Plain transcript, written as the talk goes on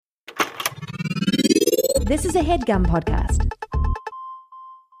This is a HeadGum podcast.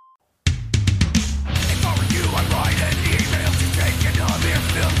 If I were you, I'd write an email to take it on there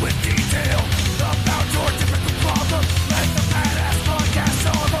filled with detail about your typical problem. Let the badass podcast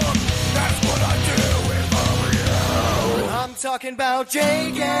solve them. That's what I'd do if I were you. I'm talking about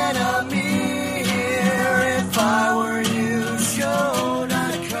Jake and Amir. If I were you, show.com.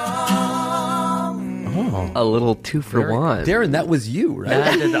 A little 2-for-1. Darren, that was you, right?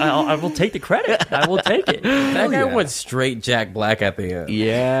 I will take the credit. I will take it. That guy went straight Jack Black at the end.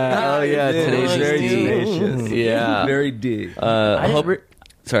 Yeah. Oh, yeah. Tenacious Very D. tenacious. Yeah. Very D.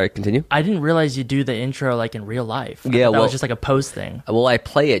 Sorry, continue. I didn't realize you do the intro like in real life. Yeah, that well- was just like a post thing. Well, I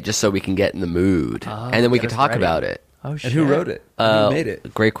play it just so we can get in the mood. And then we can get us talk ready. about it. Oh shit! And who wrote it? Who made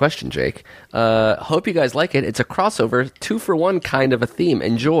it? Great question, Jake. Hope you guys like it. It's a crossover, 2-for-1 kind of a theme.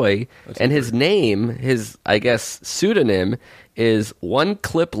 Enjoy. And his name, I guess, pseudonym is One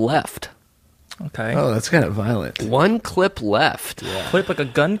Clip Left. Okay. Oh, that's kind of violent. One Clip Left. Clip like a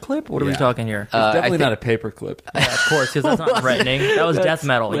gun clip? What are we Yeah. talking here? It's definitely I think- not a paper clip. yeah, of course, because that's not threatening. That was death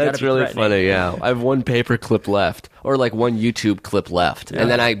metal. You gotta That's be really threatening. funny, yeah. I have one paper clip left, or like one YouTube clip left, and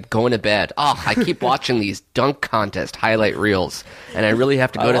then I go into bed. Oh, I keep watching these dunk contest highlight reels, and I really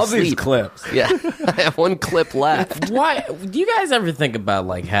have to go I to love sleep. these clips. Yeah, I have one clip left. Why? Do you guys ever think about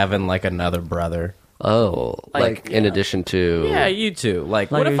like having like another brother? Oh, like in addition to... Yeah, you two.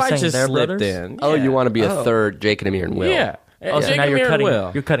 Like, Like, what are if you I saying just they're slipped brothers? in? Oh, Yeah. you want to be a third Jake and Amir and Will. Yeah. Oh, so Jake now and you're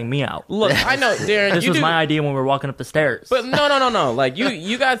Amir Will. cutting me out. Look, I know, Darren. This you was do, my idea when we were walking up the stairs. But no. Like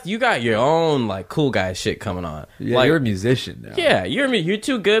you got your own like cool guy shit coming on. Yeah, like, you're a musician now. yeah, you're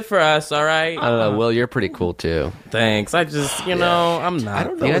too good for us. All right. I don't know, Will, you're pretty cool too. Thanks. I just I'm not. I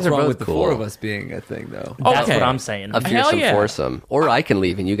don't know You what's guys are wrong both with the cool. four of us being a thing, though. that's okay. what I'm saying. A fearsome yeah. foursome. Or I can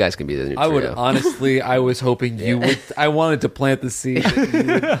leave and you guys can be the new I would trio. honestly, I was hoping you would. I wanted to plant the seed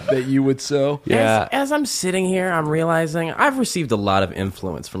that you would sow. Yeah. As I'm sitting here, I'm realizing I've received a lot of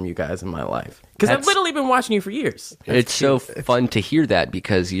influence from you guys in my life because I've That's- literally been watching you for years. It's so fun to hear that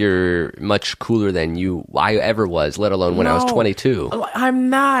because you're much cooler than I ever was, let alone when I was No. 22. I'm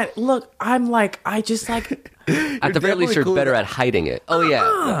not. Look, I'm like I just like. At the very least, definitely you're cooler better than- at hiding it. Oh,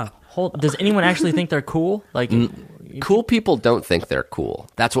 yeah. Does anyone actually think they're cool? Like, Cool people don't think they're cool.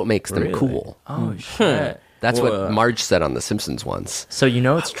 That's what makes them cool. oh shit. That's Whoa. what Marge said on The Simpsons once. So you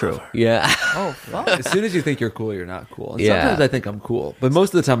know it's true. Yeah. Oh fuck. As soon as you think you're cool, you're not cool. And Yeah. sometimes I think I'm cool, but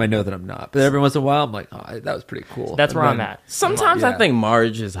most of the time I know that I'm not. But every once in a while, I'm like, oh, that was pretty cool. That's And where I'm then- at. Sometimes I Yeah. think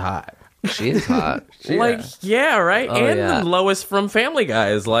Marge is hot. She is hot. Like, yeah, right. Oh, and yeah. the Lois from Family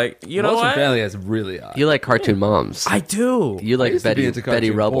Guy is like, you know Most of what? Family is really odd. You like cartoon moms. I do. You I like used to be Betty, into Betty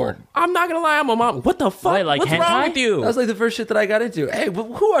cartoon Rubble. porn. I'm not gonna lie, I'm a mom. What the fuck? Wait, like What's wrong hentai? with you? That was like the first shit that I got into. Hey,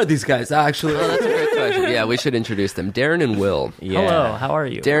 who are these guys? Actually, Oh, that's a great question. Yeah, we should introduce them. Darren and Will. Hello, how are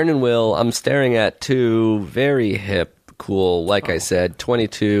you? Darren and Will, I'm staring at two very hip, cool, like I said,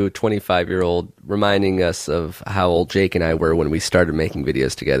 22, 25-year-old, reminding us of how old Jake and I were when we started making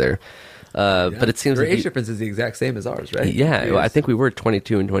videos together. But it seems your like age difference is the exact same as ours, right? yeah, I think we were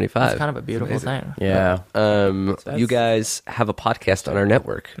 22 and 25. It's kind of a beautiful thing. yeah. You guys have a podcast on our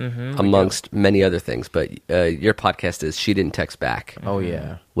network, amongst many other things. But your podcast is She Didn't Text Back, Oh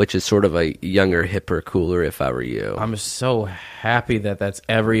yeah. which is sort of a younger, hipper, cooler If I Were You. I'm so happy that that's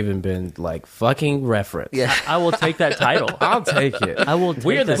ever even been like fucking referenced. Yeah. I will take that title. I'll take it. I will take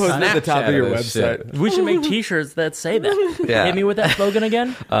We're the that Put it title. at the top of your Snapchat this website. shit. We should make T-shirts that say that. Yeah. Hit me with that slogan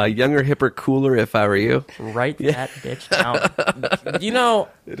again. Younger, hipper, cooler If I Were You. Write that bitch down. You know,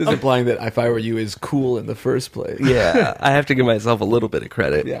 It is implying that If I Were You is cool in the first place. Yeah, I have to give myself a little bit of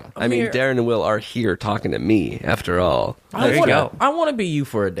credit. Yeah. I mean, Amir- Darren and Will are here talking to me, after all. I you wanna, go. I want to be you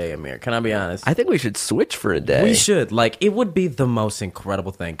for a day, Amir. Can I be honest? I think we should switch for a day. We should. Like, it would be the most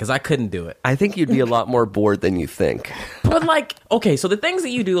incredible thing because I couldn't do it. I think you'd be a lot more bored than you think. But like, okay, so the things that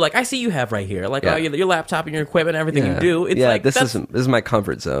you do, like I see you have right here, like Yeah. your laptop and your equipment, everything you do. It's yeah, like this that's, is my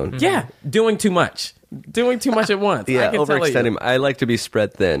comfort zone. yeah, doing too much at once. I Yeah, can tell you. overextending. I like to be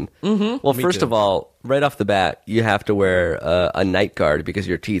spread thin. Mm-hmm. Well, first too. of all, right off the bat, you have to wear a night guard because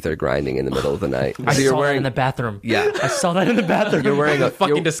your teeth are grinding in the middle of the night. I So you're saw that wearing. in the bathroom. Yeah. I saw that in the bathroom. You're wearing a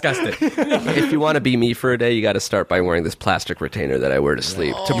Fucking disgusting. If you want to be me for a day, you got to start by wearing this plastic retainer that I wear to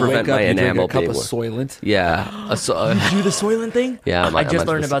sleep to You prevent wake up, my you drink enamel a cup being. of Soylent. Yeah, do the Soylent thing? Yeah, I just I'm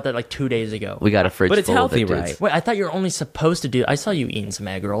learned supposed about that like 2 days ago. we got a fridge But it's full healthy, of it, dudes. right? Wait, I thought you were only supposed to do. I saw you eating some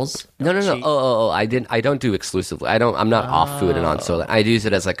egg rolls. No. Cheat. I didn't. I don't do exclusively. I'm not off food and on Soylent. I use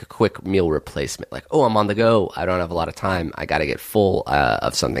it as like a quick meal replacement. Like, oh, I'm on the go. I don't have a lot of time. I got to get full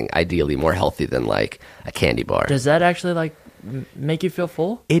of something ideally more healthy than like a candy bar. Does that actually like make you feel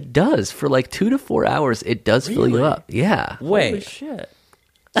full? It does for like 2 to 4 hours. It does fill you Really? up. Yeah. Holy Wait, shit!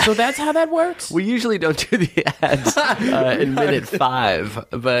 So that's how that works? We usually don't do the ads in minute 5,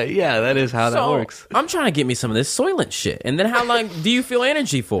 but yeah, that is how that So, works. I'm trying to get me some of this Soylent shit. And then how long do you feel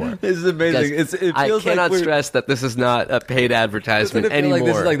energy for? This is amazing. Guys, It I feels cannot like we're, stress that this is not a paid doesn't advertisement it feel anymore. like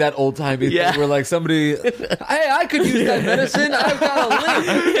this is like that old timey Yeah. thing where like somebody, hey, I could use that medicine. I've got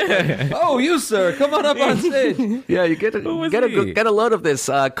a link. Oh, you sir, come on up on stage. Yeah, you get a load of this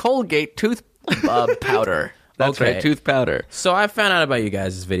Colgate tooth powder. That's Okay. right, tooth powder. So I found out about you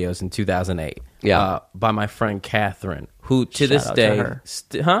guys' videos in 2008. Yeah. By my friend Catherine, who to Shout this out to day, her.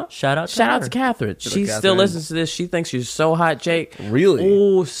 Shout out to her. to Catherine. She still Catherine. listens to this. She thinks you're so hot, Jake. Really?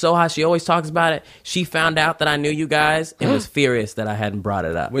 Ooh, so hot. She always talks about it. She found out that I knew you guys and was furious that I hadn't brought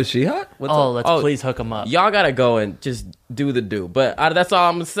it up. Was she hot? What's Oh, up? let's Oh, please hook them up. Y'all gotta go and just do the do. But that's all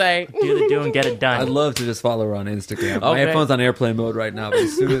I'm gonna say. Do the do and get it done. I'd love to just follow her on Instagram. My Okay. phone's on airplane mode right now, but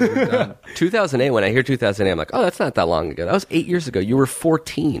as soon as we're done. 2008, when I hear 2008, I'm like, oh, that's not that long ago. That was 8 years ago. You were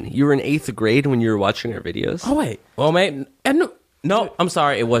 14. You were in 8th grade when you were watching our videos. Oh wait. Well, mate. No, I'm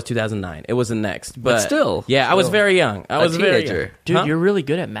sorry. It was 2009. It was the next. But still. yeah, I was very young. I was very teenager. young. Dude, Huh? you're really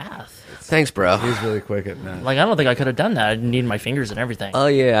good at math. Thanks, bro. He's really quick at that. Like, I don't think I could have done that. I need my fingers and everything. Oh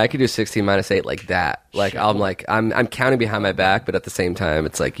yeah, I could do 16 minus 8 like that. Like I'm counting behind my back, but at the same time,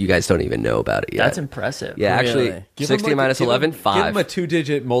 it's like you guys don't even know about it yet. That's impressive. Yeah, actually, Really? 16 minus 11, 5. Give him a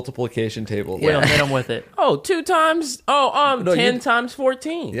 2-digit multiplication table. Hit them with it. Oh, 2 times. Oh, No, 10 you- times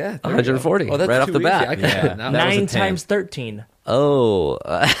 14. Yeah, there you go. 140, Oh, that's right off too the easy. bat. I can Yeah. do it now. That was a 9 10. times 13. Oh,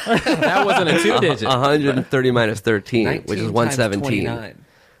 That wasn't a 2-digit. 130 minus 13, 19 which is times 117. 29.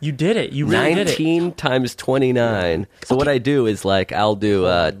 You did it. You really did it. 19 times 29. So what I do is like I'll do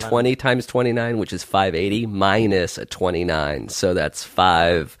 20 times 29, which is 580, minus a 29. So that's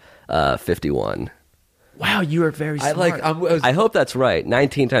 551. Wow, you are very I smart. like. I hope that's right.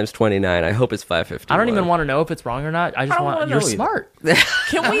 19 times 29. I hope it's 551. I don't even want to know if it's wrong or not. I just don't want. wanna You're know either. smart.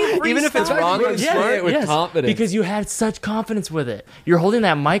 Can we Even if it's freestyle? wrong, I'm Yeah, smart. yeah, with confidence. Because you had such confidence with it. You're holding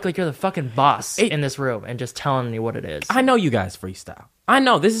that mic like you're the fucking boss in this room and just telling me what it is. I know you guys freestyle. I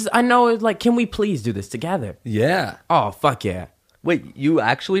know this is. I know. Like, can we please do this together? Yeah. Oh fuck yeah! Wait, you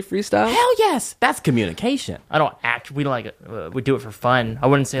actually freestyle? Hell yes, that's communication. I don't act. We don't like. We do it for fun. I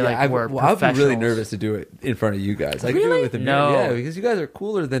wouldn't say like I'd we're be really professionals. nervous to do it in front of you guys. I can do Really? it with the No. mirror. Yeah, because you guys are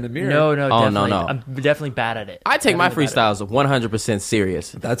cooler than the mirror. No, Oh, definitely. no, no. I'm definitely bad at it. I take my Definitely bad at it. freestyles 100%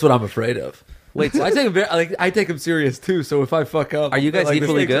 serious. That's what I'm afraid of. Wait, so I take him I take him serious too. So if I fuck up, Are you guys like, the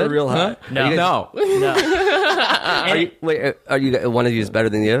equally stakes are good? Real high. No, No. no. Are you one of you is better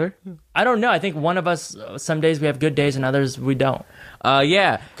than the other? I don't know. I think one of us. Some days we have good days, and others we don't.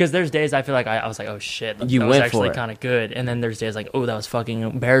 Yeah. Because there's days I feel like I was like, oh shit, that You was went for actually it. kind of good, and then there's days like, oh, that was fucking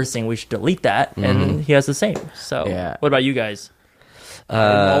embarrassing. We should delete that, and he has the same. So, Yeah. what about you guys?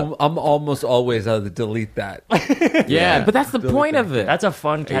 I'm almost always out of the delete that. Yeah, but that's the point of it. That's a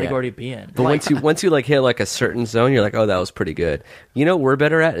fun category to be in. But once you like hit like a certain zone, you're like, oh, that was pretty good. You know what we're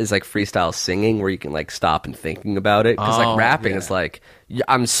better at is like freestyle singing, where you can like stop and thinking about it. Because like rapping is like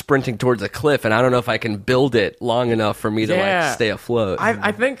I'm sprinting towards a cliff, and I don't know if I can build it long enough for me to like stay afloat.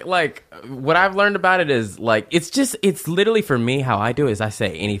 I think like what I've learned about it is like it's literally for me how I do it is I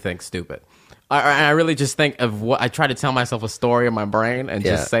say anything stupid. I really just think of what I try to tell myself a story in my brain and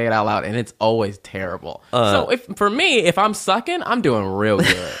Yeah. just say it out loud, and it's always terrible. So for me, if I'm sucking, I'm doing real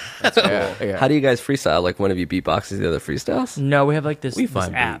good. That's cool. Yeah. How do you guys freestyle? Like one of you beatboxes, the other freestyles? No, we have like this, We this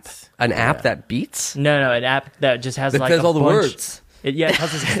find app. beats. An app that beats? No, an app that just has That like says a all the bunch- words. It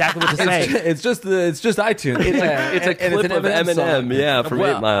tells us exactly what to say. It's just iTunes. It's a clip of Eminem, yeah, from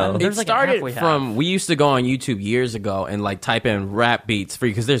 8 Mile. It There's like a started app we have. from we used to go on YouTube years ago and like type in rap beats for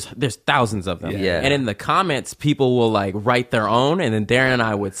you because there's thousands of them. Yeah. And in the comments, people will like write their own, and then Daren and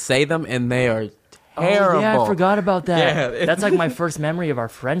I would say them, and they are terrible. Oh, yeah, I forgot about that. Yeah. That's like my first memory of our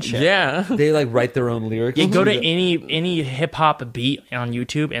friendship. Yeah. They like write their own lyrics. You go to any hip hop beat on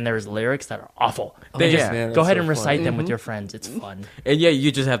YouTube, and there's lyrics that are awful. Yeah. Just Man, go that's ahead so and recite funny. them with your friends. It's fun. And yeah,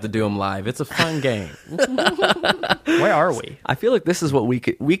 you just have to do them live. It's a fun game. Where are we? I feel like this is what we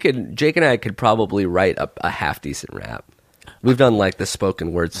could Jake and I could probably write a half decent rap. We've done like the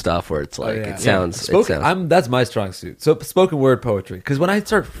spoken word stuff where it's like it sounds. That's my strong suit. So spoken word poetry. Because when I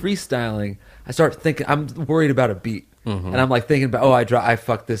start freestyling, I start thinking. I'm worried about a beat, and I'm like thinking about, I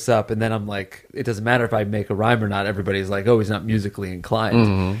fucked this up, and then I'm like, it doesn't matter if I make a rhyme or not. Everybody's like, oh, he's not musically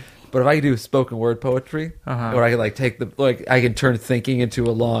inclined. But if I could do spoken word poetry, or I could like I can turn thinking into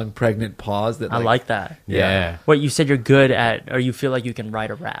a long pregnant pause. That I like that. Yeah. What you said you're good at, or you feel like you can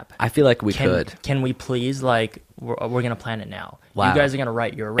write a rap. I feel like we could. Can we please, like, we're gonna plan it now. Wow. You guys are gonna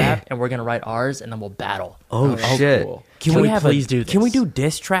write your rap, and we're gonna write ours, and then we'll battle. Oh shit! Cool. Can we please do this? Can we do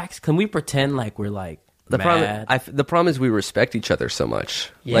diss tracks? Can we pretend like we're like The problem is we respect each other so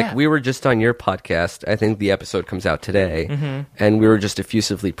much. Yeah. Like, we were just on your podcast. I think the episode comes out today, and we were just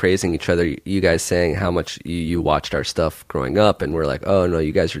effusively praising each other. You guys saying how much you watched our stuff growing up, and we're like, oh no,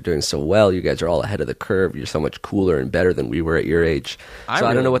 you guys are doing so well. You guys are all ahead of the curve. You're so much cooler and better than we were at your age. So I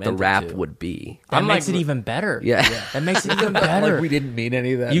don't really know what the meant it rap to. would be. That makes it even better. Yeah. That makes it even better. Like we didn't mean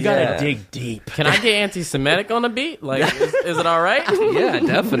any of that. You gotta Yeah. dig deep. Can I get anti-Semitic on the beat? Like, is it all right? Yeah,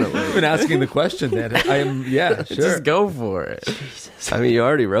 definitely. I've been asking the question. Then I am. Yeah, sure. Just go for it. I mean, you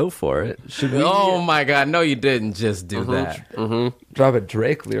already wrote for it. Should we Oh my God! No, you didn't just do that. drop a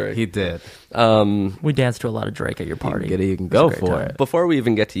Drake lyric? He did. We danced to a lot of Drake at your party. You can go It was a great for time. it. Before we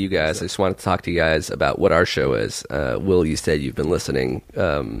even get to you guys, I just wanted to talk to you guys about what our show is. Will, you said you've been listening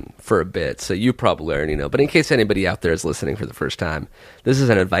for a bit, so you probably already know. But in case anybody out there is listening for the first time, this is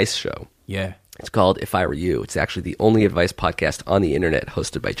an advice show. Yeah. It's called If I Were You. It's actually the only advice podcast on the internet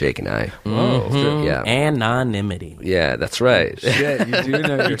hosted by Jake and I. Oh, Yeah. Anonymity. Yeah, that's right. shit! You do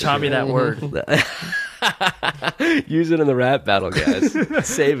know. You taught me that word. Use it in the rap battle, guys.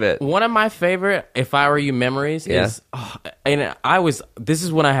 Save it. One of my favorite "If I Were You" memories is, this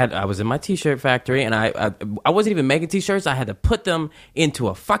is when I was in my t-shirt factory, and I wasn't even making t-shirts. I had to put them into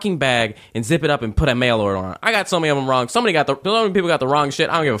a fucking bag and zip it up and put a mail order on it. I got so many of them wrong. So many people got the wrong shit.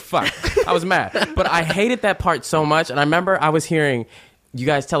 I don't give a fuck. I was mad, but I hated that part so much. And I remember I was hearing you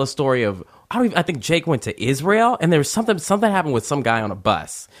guys tell a story of. I think Jake went to Israel, and there was something happened with some guy on a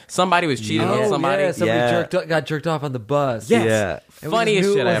bus. Somebody was cheating on somebody. Yeah, somebody Yeah. got jerked off on the bus. Yes. Yeah. Funniest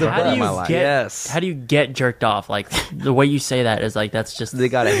knew shit it I was ever a heard bus. in my life. Yes. How do you get jerked off? Like the way you say that is like that's just They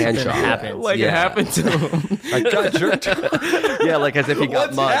got a hand that job. happens. Like Yeah. it happened to him. I got jerked off. Yeah, like as if he got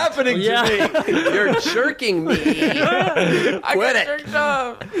What's mugged. happening to me? You're jerking me. I got Quit it. jerked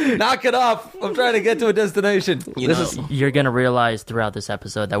off. Knock it off! I'm trying to get to a destination. You're gonna realize throughout this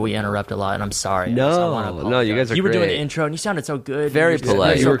episode that we interrupt a lot, and I'm sorry. I wanna No, you guys are You were doing great. the intro, and you sounded so good. Very You were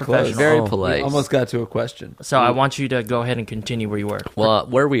polite. so You were professional. Very polite. We almost got to a question. So I want you to go ahead and continue where you were. Well,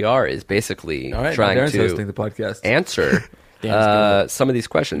 where we are is basically All right, trying now Darren's hosting to the podcast. answer some of these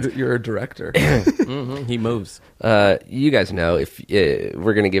questions. You're a director. He moves. You guys know if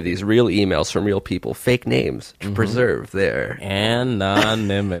we're going to give these real emails from real people, fake names to preserve their.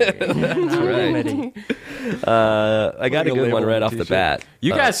 Anonymity. Anonymity. I got a Putting a good one label right on off the the t-shirt. bat.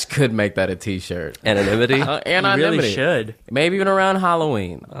 You guys could make that a t-shirt. Anonymity. You Anonymity. really should. Maybe even around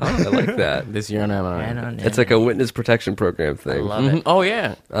Halloween. I like that. This year, anonymity. Anonymity. It's like a witness protection program thing. Love it. Oh,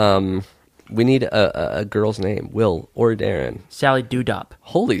 yeah. We need a girl's name, Will or Daren. Sally Doodop.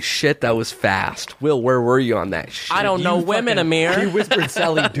 Holy shit, that was fast. Will, where were you on that shit? I don't know women, Amir. He whispered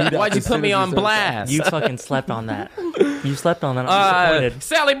Sally Doodop. Why'd you as put soon me as on said blast? You fucking slept on that. You slept on that. I'm disappointed.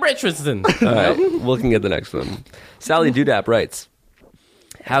 Sally Richardson. All right, looking at the next one. Sally Dudap writes,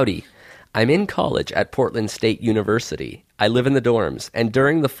 Howdy. I'm in college at Portland State University. I live in the dorms, and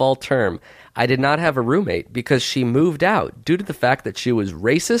during the fall term, I did not have a roommate because she moved out due to the fact that she was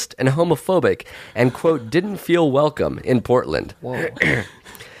racist and homophobic and, quote, didn't feel welcome in Portland.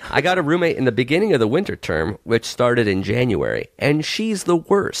 I got a roommate in the beginning of the winter term, which started in January, and she's the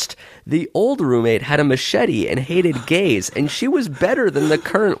worst. The old roommate had a machete and hated gays, and she was better than the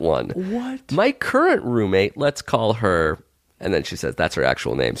current one. What? My current roommate, let's call her... And then she says that's her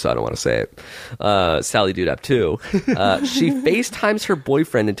actual name, so I don't want to say it. Sally Dudap, too. She FaceTimes her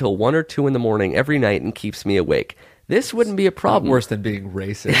boyfriend until 1 or 2 in the morning every night and keeps me awake. This wouldn't be a problem. Worse than being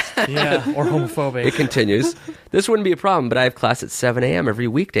racist. Yeah, or homophobic. It continues. This wouldn't be a problem, but I have class at 7 a.m. every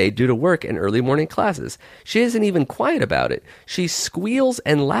weekday due to work and early morning classes. She isn't even quiet about it. She squeals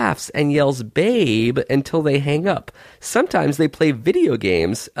and laughs and yells babe until they hang up. Sometimes they play video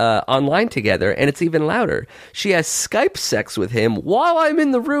games online together, and it's even louder. She has Skype sex with him while I'm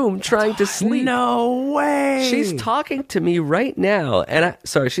in the room trying to sleep. No way. She's talking to me right now, and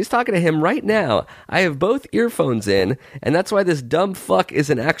she's talking to him right now. I have both earphones in, and that's why this dumb fuck is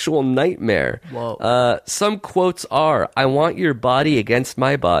an actual nightmare. Whoa. Some quotes are, I want your body against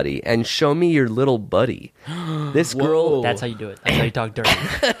my body, and show me your little buddy. This girl... That's how you do it. That's how you talk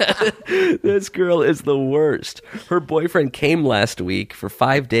dirty. This girl is the worst. Her boyfriend came last week for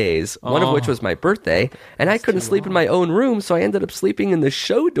 5 days, one of which was my birthday, and I couldn't sleep in my own room, so I ended up sleeping in the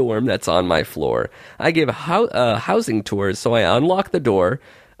show dorm that's on my floor. I give housing tours, so I unlocked the door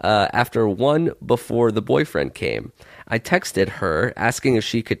after one before the boyfriend came. I texted her asking if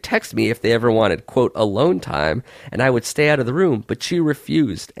she could text me if they ever wanted, quote, alone time, and I would stay out of the room, but she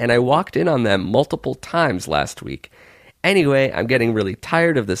refused, and I walked in on them multiple times last week. Anyway, I'm getting really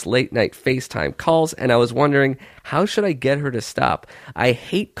tired of this late night FaceTime calls, and I was wondering, how should I get her to stop? I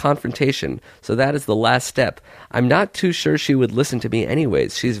hate confrontation, so that is the last step. I'm not too sure she would listen to me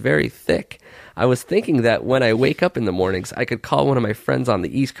anyways. She's very thick. I was thinking that when I wake up in the mornings, I could call one of my friends on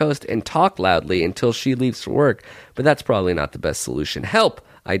the East Coast and talk loudly until she leaves for work, but that's probably not the best solution. Help!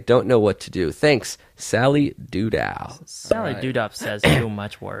 I don't know what to do. Thanks, Sally Doodow. Sally Doodow says too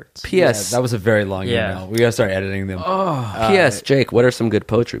much words. P.S. That was a very long Yeah. email. We gotta start editing them. P.S. Jake, what are some good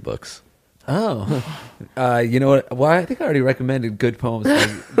poetry books? You know what? Well, I think I already recommended Good Poems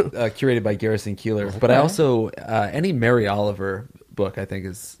curated by Garrison Keillor. But I also, any Mary Oliver book, I think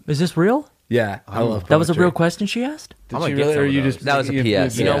is... Is this real? Yeah, I love That was a poetry. real question she asked? Did I'm she gonna get really? some Or of you those. just... That was a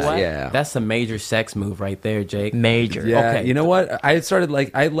PS. You know Yeah, what? yeah. That's a major sex move right there, Jake. Major. Yeah, Okay. you know what? I started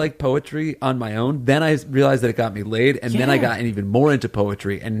I like poetry on my own. Then I realized that it got me laid, and then I Yeah. got even more into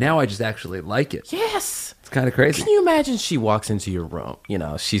poetry, and now I just actually like it. Yes. It's kind of crazy. Can you imagine she walks into your room,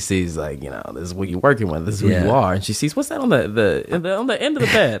 she sees this is what you're working with, this is who Yeah. you are, and she sees what's that on the on the end of the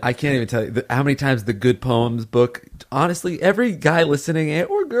bed. I can't even tell you how many times the Good Poems book. Honestly, every guy listening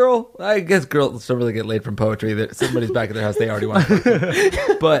or girl, I guess girls don't really get laid from poetry. That somebody's back at their house, they already want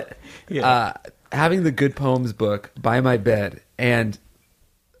to. But having the Good Poems book by my bed, and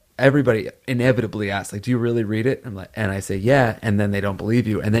everybody inevitably asks, like, "Do you really read it?" I'm like, and I say, "Yeah," and then they don't believe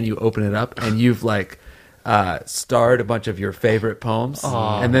you, and then you open it up, and you've starred a bunch of your favorite poems,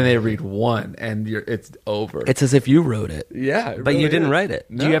 and then they read one, and it's over. It's as if you wrote it. Yeah, it But you really didn't is. write it.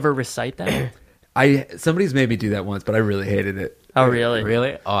 Do you ever recite that? Somebody's made me do that once, but I really hated it. Oh, really?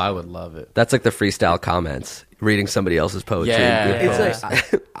 Really? Oh, I would love it. That's like the freestyle comments, reading somebody else's poetry. Yeah. Good It's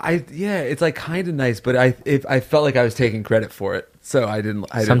poems. like it's like kind of nice, but I felt like I was taking credit for it, so I didn't.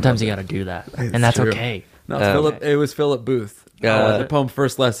 Sometimes love you it. got to do that. It's And that's true. okay. No, it's Philip. It was Philip Booth. The poem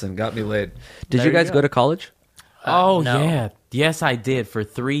 "First Lesson" got me laid. Did There you you guys go. go to college? Oh no. yeah, yes I did for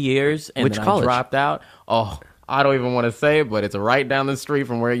 3 years, and Which then college? I dropped out. Oh, I don't even want to say it, but it's right down the street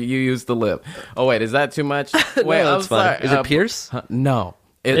from where you used to live. Oh wait, is that too much? Wait, No, I'm it's fine. sorry. Is it Pierce? No,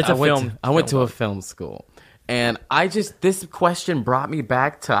 It's I a went film- To, I went film to a book. film school, and this question brought me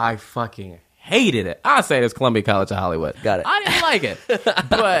back to I fucking hated it. I say it's Columbia College of Hollywood. Got it. I didn't like it,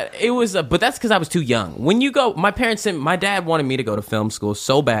 but it was. But that's because I was too young. When you go, my dad wanted me to go to film school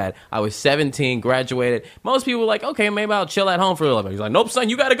so bad. I was 17, graduated. Most people were like, okay, maybe I'll chill at home for a little bit. He's like, nope, son,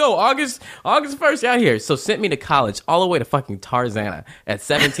 you got to go. August 1st, out here. So sent me to college, all the way to fucking Tarzana at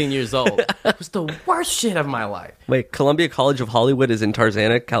 17 years old. It was the worst shit of my life. Wait, Columbia College of Hollywood is in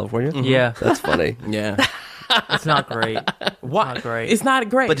Tarzana, California? Yeah. That's funny. Yeah. It's not great. What? not great. It's not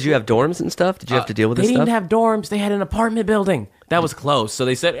great. But did you have dorms and stuff? Did you have to deal with They this didn't stuff? have dorms. They had an apartment building that was close. So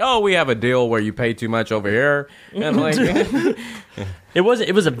they said, "Oh, we have a deal where you pay too much over here." And I'm like, It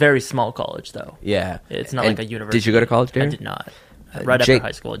was a very small college, though. yeah. It's not And like a university. did you go to college, I Daren? did not. Right Jake- after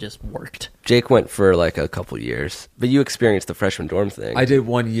high school, I just worked. Jake went for like a couple years, but you experienced the freshman dorm thing. I did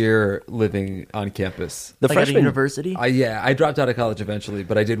 1 year living on campus. The Like at a freshman university? I dropped out of college eventually,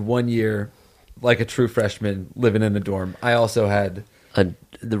 but I did 1 year like a true freshman living in a dorm. I also had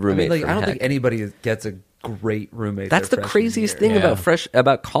the roommate. I from don't Heck. think anybody gets a great roommate. That's the their freshman craziest year. thing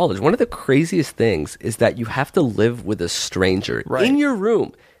about college. One of the craziest things is that you have to live with a stranger in your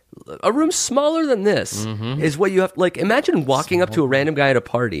room. A room smaller than this is what you have. Like, imagine walking up to a random guy at a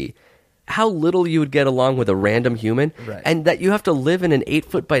party. How little you would get along with a random human, Right. and that you have to live in an 8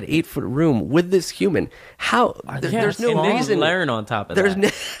 foot by 8 foot room with this human. How there's no and then you reason. learn on top of There's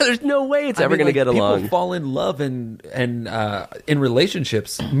that. there's no way it's I ever mean, going to like, get along. People fall in love and in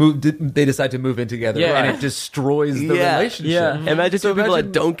relationships. They decide to move in together, Yeah. and it destroys the relationship. Yeah. Imagine two people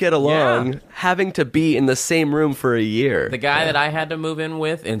that don't get along Yeah. having to be in the same room for a year. The guy that I had to move in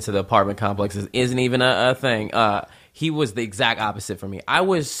with into the apartment complexes isn't even a thing. He was the exact opposite for me. I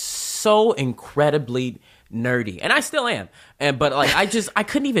was so incredibly nerdy, and I still am. But like, I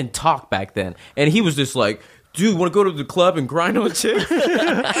couldn't even talk back then. And he was just like, "Dude, want to go to the club and grind on chicks?"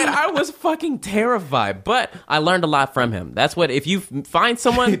 And I was fucking terrified. But I learned a lot from him. That's what, if you find He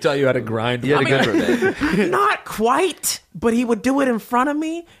someone, taught you how to grind. You had a good roommate. not quite, but he would do it in front of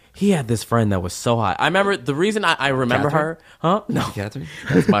me. He had this friend that was so hot. I remember the reason I remember her. Huh? No, Catherine?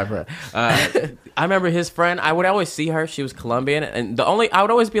 that's my friend. I remember his friend. I would always see her. She was Colombian, and I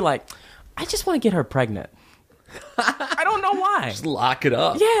would always be like, I just want to get her pregnant. I don't know why. Just lock it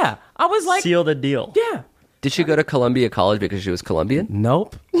up. Yeah, I was like, Seal the deal. yeah. Did she go to Columbia College because she was Colombian?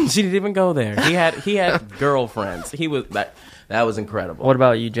 Nope. She didn't even go there. He had girlfriends. He was that was incredible. What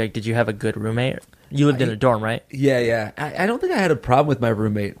about you, Jake? Did you have a good roommate? You lived in a dorm, right? Yeah. I don't think I had a problem with my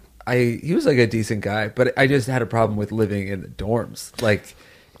roommate. He was like a decent guy, but I just had a problem with living in the dorms. Like,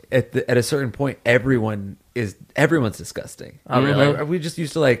 at a certain point, everyone's disgusting. Oh, really? We just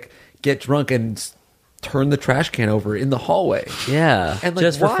used to like get drunk and turn the trash can over in the hallway. Yeah. And like,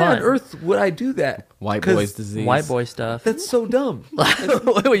 Just for why fun. on earth would I do that? White 'Cause boys disease. White boy stuff. That's so dumb.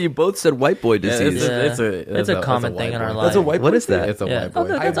 Wait, you both said white boy disease. It's a common thing in our life. That's a white What boy is that? thing? It's a Yeah. white boy.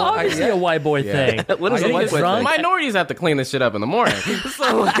 That's I- obviously a white boy thing. What is I a think white it's boy drunk. thing? Minorities have to clean this shit up in the morning.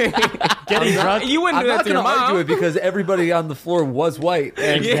 So like, Getting drunk. you wouldn't I'm do that not to your going to argue mom. it because everybody on the floor was white.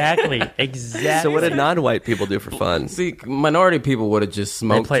 And Exactly. Exactly. So what did non-white people do for fun? See, minority people would have just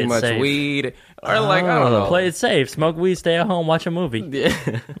smoked play too it much safe. weed, or like I don't know. Play it safe. Smoke weed. Stay at home. Watch a movie.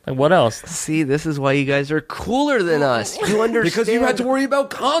 Like, what else? See, this is why you guys are cooler than us. You understand? because you had to worry about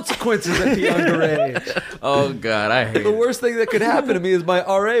consequences at the younger age. Oh God, I hate The it. worst thing that could happen to me is my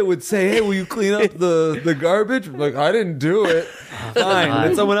RA would say, "Hey, will you clean up the garbage?" I'm like, I didn't do it. Fine,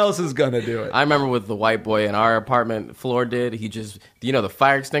 then someone else is gonna do it. I remember with the white boy in our apartment floor did. He just, the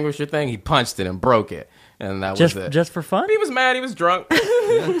fire extinguisher thing. He punched it and broke it, and that was it. Just for fun. He was mad. He was drunk.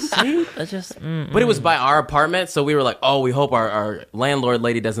 See, that's just. But it was by our apartment, so we were like, oh, we hope our landlord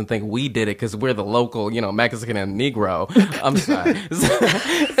lady doesn't think we did it because we're the local, Mexican and Negro. I'm sorry.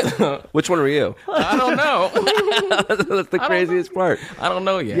 Which one were you? I don't know. That's the craziest part. I don't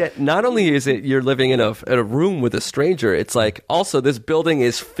know yet. Yeah, not only is it you're living in a room with a stranger, it's like also this building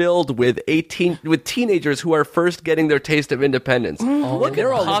is filled with teenagers who are first getting their taste of independence. What could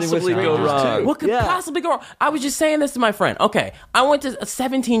they're all living with possibly go strangers, wrong? too. What could Yeah. possibly go wrong? I was just saying this to my friend. Okay, I went to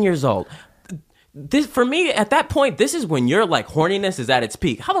 17 years old. This for me at that point, this is when your like horniness is at its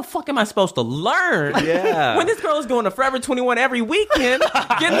peak. How the fuck am I supposed to learn? Yeah. When this girl is going to Forever 21 every weekend,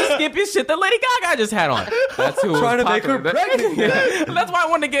 getting the skimpiest shit that Lady Gaga just had on. That's who Trying was to make her popular. pregnant. That's why I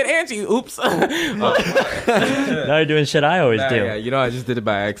wanted to get Angie. Oops. Now you're doing shit I always do. Yeah, I just did it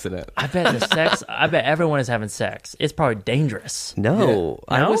by accident. I bet everyone is having sex. It's probably dangerous. No,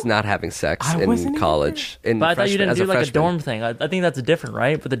 I No? was not having sex I in wasn't college. But I thought you didn't do like a freshman. dorm thing. I think that's different,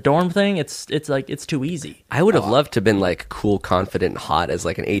 right? But the dorm thing, it's like it's too easy. I would have loved to have been like cool, confident, and hot as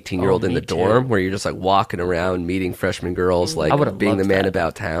like an 18-year-old in me the dorm too. where you're just like walking around meeting freshman girls, like I would've being the loved man that.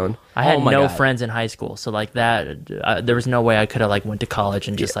 about town. I had my no God. friends in high school, so like that, there was no way I could have like went to college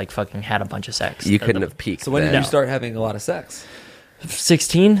and just like fucking had a bunch of sex. You couldn't have peaked. So when did then. you start having a lot of sex?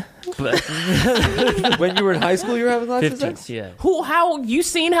 16, but When you were in high school, you were having lots of 15. sex? Yeah. How you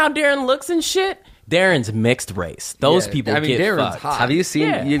seen how Daren looks and shit? Daren's mixed race. Those Yeah, people I mean, get Daren's fucked. hot. Have you seen?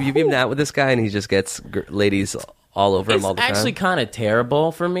 Yeah. You've been out with this guy, and he just gets ladies all over him It's all the time. actually kind of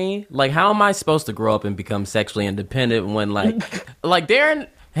terrible for me. Like, how am I supposed to grow up and become sexually independent when, like Daren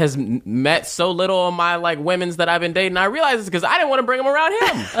has met so little of my, like, women's that I've been dating. I realize it's because I didn't want to bring him around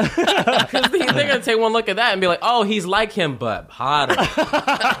him. Because they're going to take one look at that and be like, oh, he's like him, but hotter.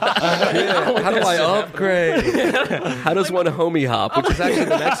 How do I upgrade? How does one homie hop? Which is actually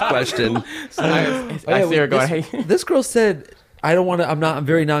the next question. I see her going, hey. This girl said, I don't want to, I'm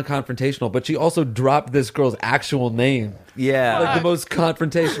very non-confrontational, but she also dropped this girl's actual name. Yeah. Like the most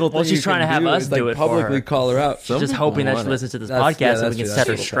confrontational thing Well, she's you trying to can have do us is, like, do it for publicly her. call her out. Just people hoping that want she it. listens to this That's- podcast yeah, so we that's can true. set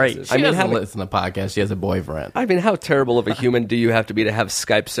her That's straight. true. She I mean, doesn't how- listen to podcasts. She has a boyfriend. I mean, how terrible of a human do you have to be to have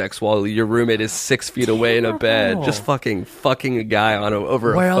Skype sex while your roommate is 6 feet away in a bed, Terrible. just fucking a guy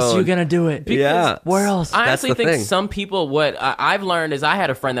over Where a else phone? are you gonna do it? Yeah. Where else? I That's honestly the think thing. some people, what I've learned is I had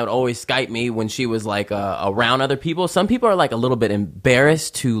a friend that would always Skype me when she was like around other people. Some people are like a little bit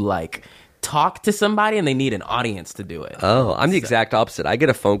embarrassed to like talk to somebody and they need an audience to do it. Oh, I'm the exact opposite. I get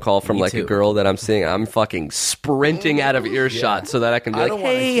a phone call from Me like a too. girl that I'm seeing. I'm fucking sprinting out of earshot so that I can be I like, don't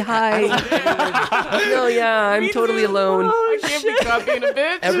wanna hey, hi. No, yeah, I'm totally alone. I can't be caught being a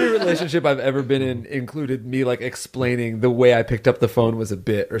bitch. Every relationship I've ever been in included me like explaining the way I picked up the phone was a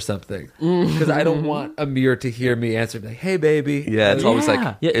bit or something. Because I don't want Amir to hear me answer like, "Hey, baby." Yeah, it's always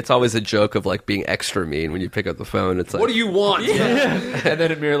like, Yeah. it's always a joke of like being extra mean when you pick up the phone. It's like, What do you want? And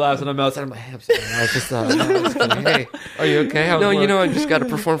then Amir laughs and I'm outside. I'm like, hey, I'm sorry. I was just, I was kidding. Hey, are you okay? How's no, work?" you know, I just got to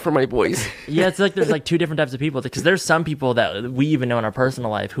perform for my boys. Yeah, it's like there's like two different types of people because there's some people that we even know in our personal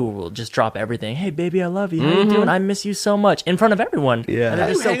life who will just drop everything. Hey, baby, I love you. How you doing? I miss you so much in front of everyone. Yeah. and they're How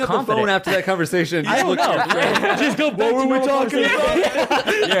do just you so hang up the confident. phone after that conversation? I don't know. Just go back What to were we normal talking conversation.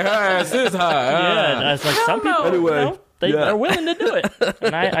 about? Yeah, her ass is high. Yeah, and it's like some people, Anyway, they yeah. are willing to do it,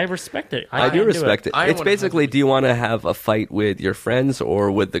 and I respect it. I do can't respect it. I It's wanna basically, do you want to have a fight with your friends or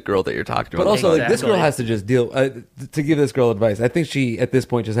with the girl that you're talking to? But on the also, phone? like, this girl Exactly. has to just deal. To give this girl advice, I think she at this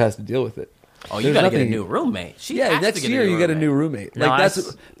point just has to deal with it. Oh, you There's gotta get a nothing- new roommate. She Yeah, has next to year you get a new roommate. roommate. No, Like I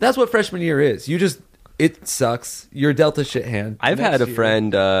that's what freshman year is. You just it sucks. You're dealt a shit hand. I've Next had a year-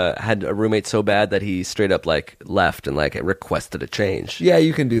 friend had a roommate so bad that he straight up like left and like requested a change. Yeah,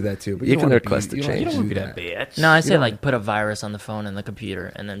 you can do that too. But You don't can wanna request be, a you don't change. wanna You do That that. bitch. No, I say don't- like put a virus on the phone and the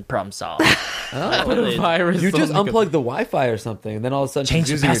computer, and then problem solved. Put a virus. You on just the- unplug the Wi-Fi or something, and then all of a sudden Change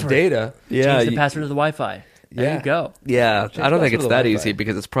she's the using your password. data. Yeah, Change the you- password to the Wi-Fi. There Yeah. you go. Yeah, I don't think password it's to the that Wi-Fi. easy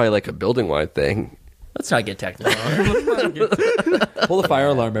because it's probably like a building wide thing. Let's not get technical. Pull the fire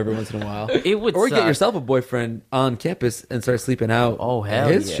alarm every once in a while. It would or suck. get yourself a boyfriend on campus and start sleeping out. Oh, hell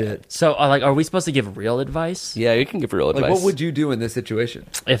his yeah. shit. So, like, are we supposed to give real advice? Yeah, you can give real advice. Like, what would you do in this situation?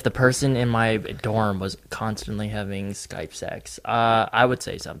 If the person in my dorm was constantly having Skype sex, I would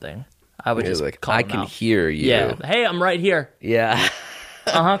say something. I would It's just like call I them can out. hear you. Yeah. Hey, I'm right here. Yeah.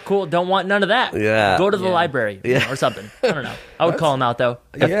 Cool. Don't want none of that. Yeah. Go to the library or something. I don't know. I would call him out though.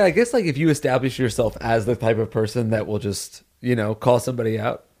 Yeah, I guess like if you establish yourself as the type of person that will just, call somebody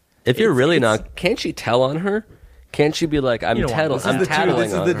out. If you're really not, can't she tell on her? Can't she be like, I'm You don't want- tattling This is the tattling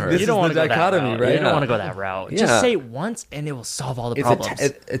this is on the- her? this You is don't want the to go dichotomy, that route. right? You don't Yeah. want to go that route. Yeah. Just say it once and it will solve all the problems.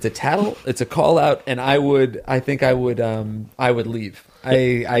 It's a tattle. It's a call out, and I would leave.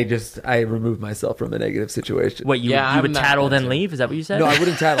 I remove myself from a negative situation. What you Yeah, you would I'm not tattle that then leave? Is that what you said? No, I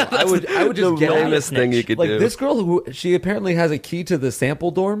wouldn't tattle. I would just the get out. lamest thing you could Like do. this girl who she apparently has a key to the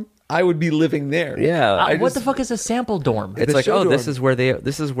sample dorm. I would be living there. Yeah. What the fuck is a sample dorm? It's The like, show oh, this dorm.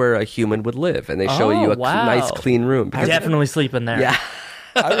 is where a human would live, and they show Oh, you a wow. nice clean room. Definitely sleep in there. Yeah.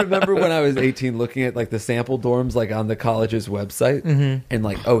 I remember when I was 18 looking at like the sample dorms like on the college's website and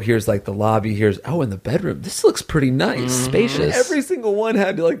like, oh, here's like the lobby, in the bedroom. This looks pretty nice. Spacious. Every single one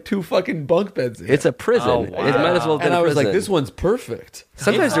had like 2 fucking bunk beds in It's it. a prison. Oh, It might as well have been and a I was like, prison. this one's perfect.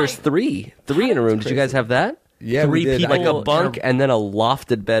 Sometimes there's three in a room. Did you guys have that? Yeah, Three we did. people. Like a bunk and then a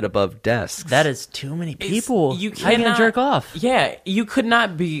lofted bed above desks. That is too many people. You How you gonna cannot- jerk off? Yeah, you could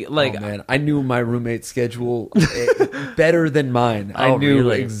not be like. Oh, man, I knew my roommate's schedule better than mine. I Oh, knew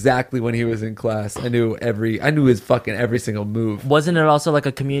really? exactly when he was in class. I knew his fucking every single move. Wasn't it also like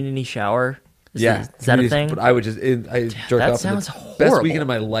a community shower? Is that a thing? But I would I jerked that off. sounds Best horrible. weekend of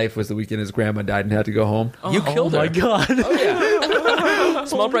my life was the weekend his grandma died and had to go home. You killed her. Oh my god!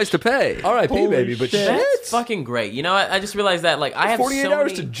 Small price to pay. R.I.P. baby, but shit. That's fucking great. You know, I just realized that like I have 48 so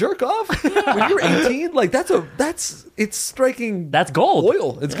hours many- to jerk off when you're 18. Like it's striking. That's gold.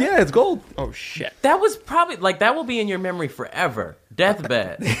 Oil. It's gold. Oh shit! That was probably like that will be in your memory forever.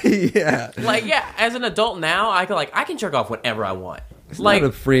 Deathbed. Yeah. Like as an adult now, I can jerk off whenever I want. It's Like not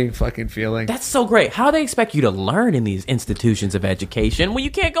a freeing fucking feeling. that's so great. How they expect you to learn in these institutions of education when you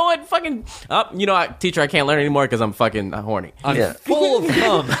can't go and fucking teacher, I can't learn anymore because I'm fucking horny. I'm Yeah. full of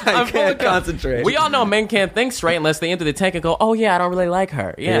cum. I I'm full can't of cum. concentrate. We all know men can't think straight unless they enter the tank and go, "Oh yeah, I don't really like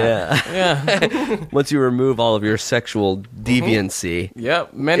her." Yeah. Once you remove all of your sexual deviancy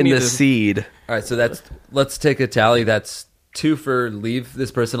Yep. Men in need the to seed. All right, so let's take a tally. That's 2 for leave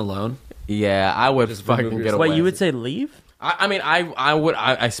this person alone. Yeah, I would Just fucking remove get yourself. away. Wait, you would say leave? I mean, I would,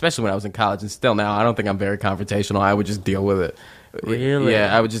 especially when I was in college and still now, I don't think I'm very confrontational. I would just deal with it. Really?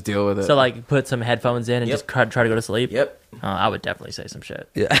 Yeah, I would just deal with it. So like, put some headphones in and Yep. just try to go to sleep. Yep. I would definitely say some shit.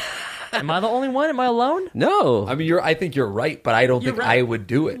 Yeah. Am I the only one? Am I alone? No. I mean, I think you're right, but I don't think right. I would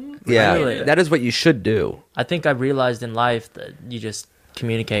do it. yeah. Really? That is what you should do. I think I realized in life that you just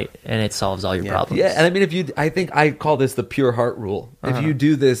communicate and it solves all your problems. Yeah, and I mean, I think I call this the pure heart rule. If you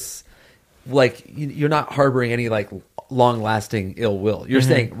do this, like, you're not harboring any like long-lasting ill will. You're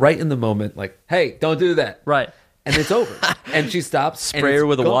saying right in the moment, like, "Hey, don't do that," Right. and it's over. And she stops. and Spray her it's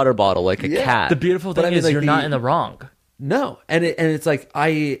with a gone. water bottle like a Yeah. cat. The beautiful But thing I mean, is like, you're not in the wrong. No, and it's like,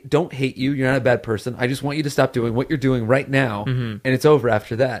 I don't hate you. You're not a bad person. I just want you to stop doing what you're doing right now, and it's over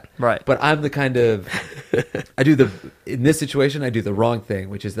after that. Right. But I'm the kind of in this situation, I do the wrong thing,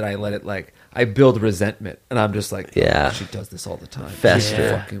 which is that I let it I build resentment, and I'm just like, Yeah. she does this all the time. Fester. She's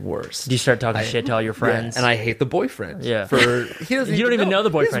Yeah. fucking worse. You start talking shit to all your friends. Yeah, and I hate the boyfriend. Yeah. For he doesn't You don't even know the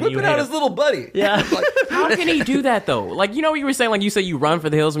boyfriend, He's you whipping hate out him. his little buddy. Yeah. Like, How can he do that though? Like, you know what you were saying? Like, you said you run for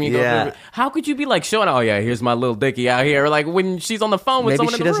the hills when you Yeah. go through. How could you be like showing, "Oh yeah, here's my little dickie out here," like when she's on the phone with Maybe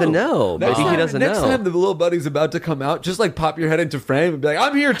someone she in the doesn't room? know. Maybe he doesn't next know. time the little buddy's about to come out, just like pop your head into frame and be like,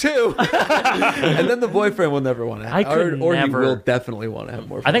 "I'm here too," and then the boyfriend will never want to have, I could or he never. will definitely want to have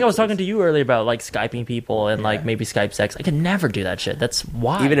more. I think I was fun. talking to you earlier about like Skyping people and like maybe Skype sex. I could never do that shit. That's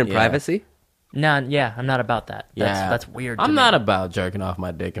why. Even in Yeah. privacy? Yeah, I'm not about that. Yeah, That's weird. To I'm me. not about jerking off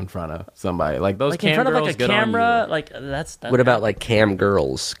my dick in front of somebody. Like those like cam in front of girls, like a good on camera. you. Like that's What about like cam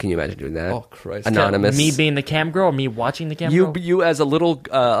girls? Can you imagine doing that? Oh, Christ. Anonymous. me being the cam girl, or me watching the cam girl? You as a little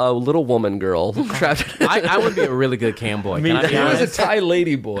woman girl trapped. I would be a really good cam boy. Can I be He was honest? a Thai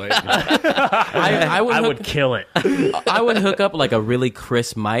lady boy. I would kill it. I would hook up like a really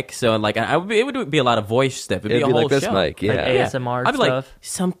crisp mic, so like it would be a lot of voice stuff. It'd It'd be a be whole like this show. mic, yeah. Like ASMR I'd be stuff.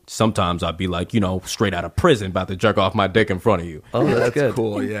 like sometimes I'd be like, straight out of prison, about to jerk off my dick in front of you. Oh, that's good.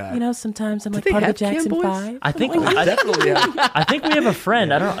 Cool, yeah. Sometimes I'm like they part of have the Jackson cam boys? 5. I think Definitely, yeah. I think we have a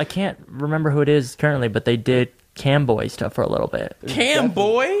friend. I can't remember who it is currently, but they did cam boy stuff for a little bit. Cam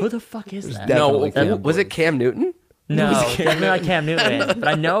boy. Who the fuck is that? Definitely No, Cam Was boy. it Cam Newton? No, definitely not Cam Newton. But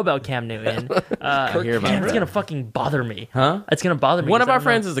I know about Cam Newton. I hear about Damn, it's that. gonna fucking bother me. Huh? It's gonna bother me. One of 'cause I our don't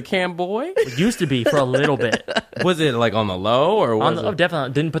friends know. is a cam boy. It used to be for a little bit. Was it like on the low or was it?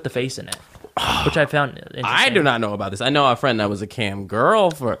 Definitely didn't put the face in it, which I found interesting. I do not know about this. I know a friend that was a cam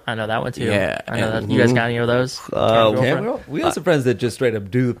girl for. I know that one too. Yeah, I know and- that. You guys got any of those? Cam Cam girlfriend? girl? We have some friends that just straight up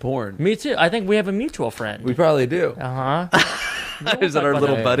do the porn. Me too. I think we have a mutual friend. We probably do. Uh huh. Is that our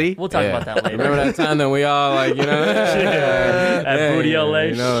little buddy? We'll talk about that later. Remember that time that we all like, At Booty LA,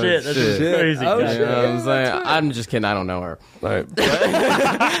 you know, shit, that's shit. just crazy. Oh, guys. You know what I'm saying? I'm just kidding. I don't know her. All right.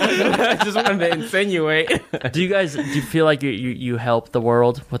 I just wanted to insinuate. Do you feel like you help the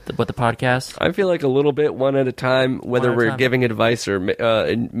world with the podcast? I feel like a little bit, one at a time. Whether One at a we're time. giving advice or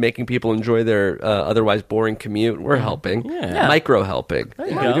making people enjoy their otherwise boring commute, we're helping. Yeah. Micro helping. There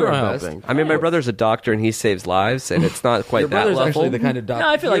you We go. do our best. helping. I mean, my brother's a doctor and he saves lives, and it's not quite Your that brother's level. actually the kind of doctor. No,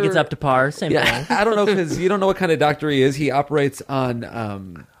 I feel like it's up to par. Same Yeah. thing. I don't know, because you don't know what kind of doctor he is. He operates on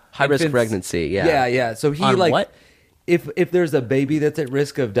High risk infants. pregnancy. Yeah. So he On like what? if there's a baby that's at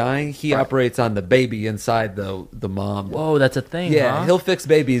risk of dying, he operates on the baby inside the mom. Whoa, that's a thing. Yeah, huh? he'll fix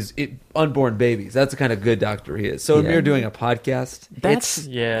babies, unborn babies. That's the kind of good doctor he is. So when Yeah. you're doing a podcast,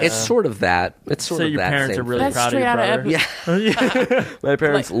 It's sort of that. It's sort So of your that parents same are really thing. proud of your brother. Yeah. My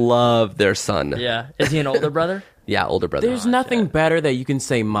parents love their son. Yeah. Is he an older brother? Yeah, older brother. There's nothing better that you can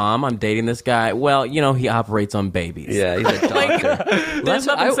say, Mom, I'm dating this guy. Well, he operates on babies. Yeah, he's a doctor. There's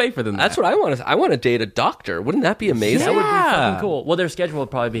nothing safer than that. That's what I want. I want to date a doctor. Wouldn't that be amazing? That would be Yeah. fucking cool. Well, their schedule would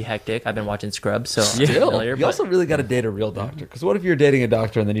probably be hectic. I've been watching Scrubs, so I'm Still. familiar. you But also really got to date a real doctor. Because what if you're dating a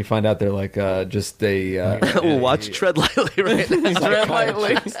doctor and then you find out they're like just a We'll watch Tread Lightly right now. Tread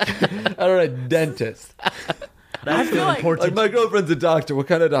lightly. I don't know, a dentist. that's really important. Like, my girlfriend's a doctor. What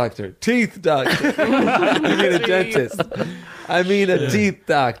kind of doctor? Teeth doctor. I mean a dentist. I mean a teeth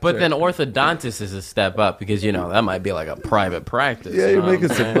doctor. But then orthodontist is a step up because, that might be like a private practice. yeah, you you're know what making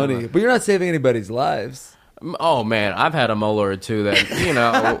I'm some saying? money. But you're not saving anybody's lives. Oh, man, I've had a molar or two that,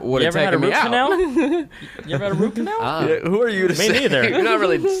 would You have ever had a taken me root out. canal? You ever had a root canal? Yeah, who are you to Me say? neither. You're not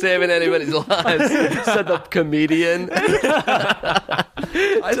really saving anybody's lives. Said the comedian. I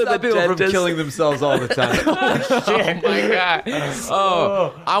stop people from dentist. killing themselves all the time. Oh, my God.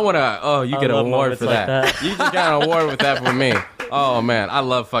 I want to, you get an love award moments for like that. that. You just got an award with that for me. Oh, man, I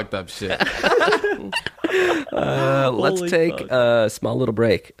love fucked up shit. Let's Holy take fuck. a small little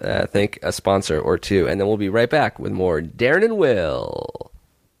break. Thank a sponsor or two, and then we'll be right back with more Darren and Will.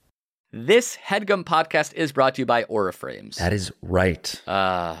 This HeadGum podcast is brought to you by Auraframes. That is right.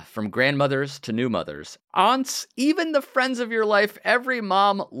 From grandmothers to new mothers, aunts, even the friends of your life, every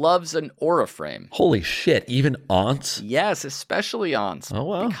mom loves an Auraframe. Holy shit, even aunts? Yes, especially aunts. Oh,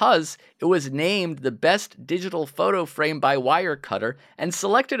 wow. Because it was named the best digital photo frame by Wirecutter and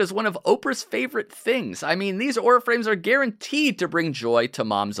selected as one of Oprah's favorite things. I mean, these Auraframes are guaranteed to bring joy to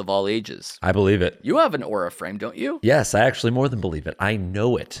moms of all ages. I believe it. You have an Auraframe, don't you? Yes, I actually more than believe it. I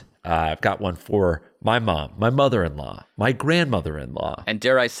know it. I've got one for my mom, my mother-in-law, my grandmother-in-law, And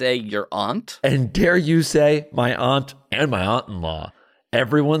dare I say, your aunt? and dare you say my aunt and my aunt-in-law.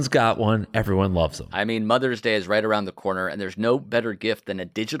 Everyone's got one. Everyone loves them. I mean, Mother's Day is right around the corner, and there's no better gift than a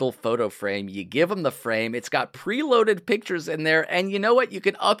digital photo frame. You give them the frame, it's got preloaded pictures in there, and you know what? You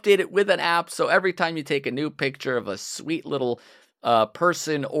can update it with an app, so every time you take a new picture of a sweet little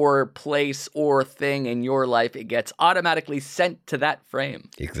person or place or thing in your life, it gets automatically sent to that frame.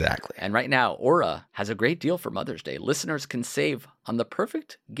 Exactly. And right now, Aura has a great deal for Mother's Day. Listeners can save on the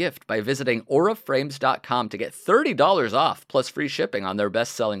perfect gift by visiting auraframes.com to get $30 off plus free shipping on their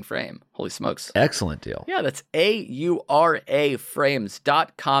best-selling frame. Holy smokes. Excellent deal. Yeah, that's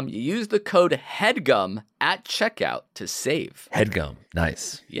auraframes.com. You use the code HEADGUM at checkout to save. Headgum.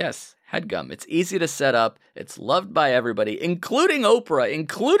 Nice. Yes, HeadGum. It's easy to set up. It's loved by everybody, including Oprah,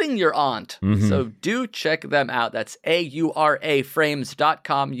 including your aunt. So do check them out. That's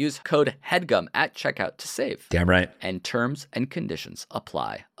AURAFrames.com. Use code HeadGum at checkout to save. Damn right. And terms and conditions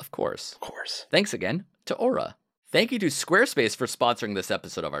apply, of course. Of course. Thanks again to Aura. Thank you to Squarespace for sponsoring this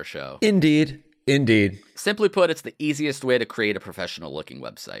episode of our show. Indeed. Simply put, it's the easiest way to create a professional-looking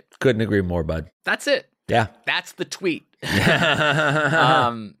website. Couldn't agree more, bud. That's it. Yeah. That's the tweet. No,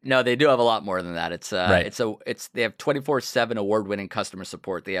 they do have a lot more than that. It's Right. They have 24/7 award-winning customer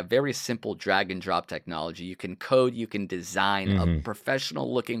support. They have very simple drag and drop technology. You can code, you can design a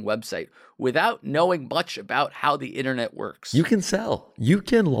professional-looking website without knowing much about how the internet works. You can sell. You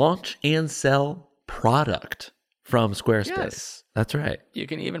can launch and sell product from Squarespace. Yes. That's right. You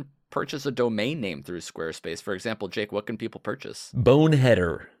can even purchase a domain name through Squarespace. For example, Jake, what can people purchase?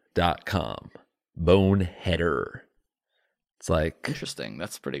 Boneheader.com. Boneheader. It's like, Interesting.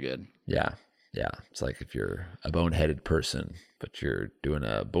 That's pretty good. yeah. It's like if you're a boneheaded person, but you're doing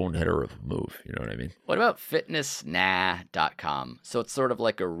a boneheader of a move. You know what I mean? What about fitnessnah.com? So it's sort of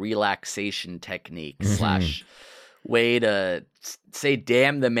like a relaxation technique slash way to say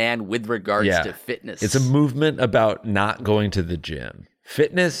damn the man with regards to fitness. It's a movement about not going to the gym.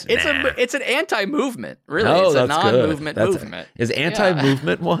 Fitness. It's nah. it's an anti-movement, really. Oh, it's a that's non-movement good. movement. Is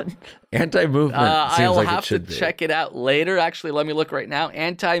anti-movement one? Anti-movement seems I'll like have it should to be. check it out later. Actually, let me look right now.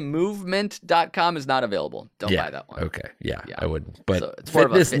 Antimovement.com is not available. Don't buy that one. Okay. Yeah, I wouldn't. But So it's more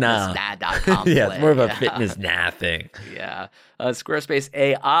of a fitness nah. fitnessnah.com Yeah, play. it's more of a fitness nah thing. Yeah. Squarespace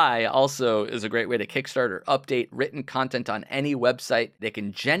AI also is a great way to kickstart or update written content on any website. They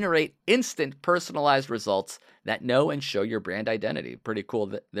can generate instant personalized results that know and show your brand identity. Pretty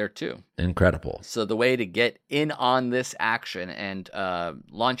cool there too. Incredible. So the way to get in on this action and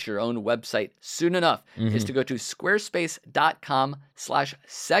launch your own website soon enough is to go to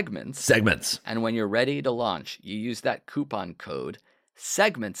squarespace.com/segments. Segments. And when you're ready to launch, you use that coupon code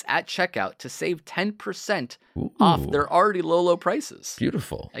segments at checkout to save 10% off their already low prices.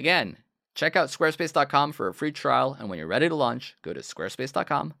 Beautiful. Again, check out squarespace.com for a free trial. And when you're ready to launch, go to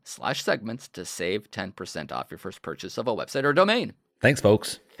squarespace.com/segments to save 10% off your first purchase of a website or domain. Thanks,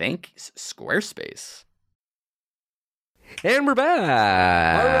 folks. Thanks, Squarespace. And we're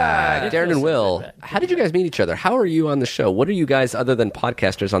back. All right. Daren and Will, Back. how did you guys meet each other? How are you on the show? What are you guys other than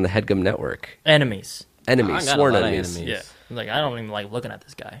podcasters on the HeadGum network? Enemies. Enemies, I got a sworn lot of enemies. enemies. Yeah. Like, I don't even like looking at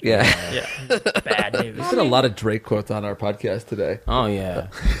this guy. Yeah. Yeah. Bad news. There's been a lot of Drake quotes on our podcast today. Oh yeah,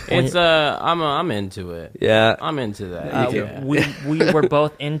 it's I'm into it. Yeah. I'm into that. Yeah. We were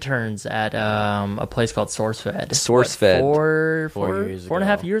both interns at a place called SourceFed. SourceFed. What, 4 years four and a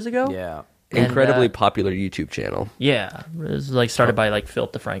half ago. years ago? Yeah, And, Incredibly popular YouTube channel. Yeah. It was like started by like Phil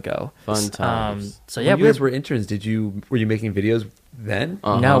DeFranco. fun times. So When yeah, you guys were interns, were you making videos then?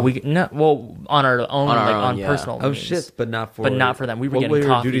 well on our own, On our like own, on yeah. personal Oh means. shit, but not for them. We were what getting were your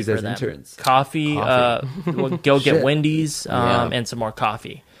coffee duties for as them. interns? Coffee. We'll go get Shit. Wendy's Yeah. and some more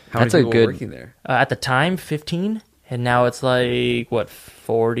coffee. How That's many a people good- were working there? At the time, 15, and now it's like what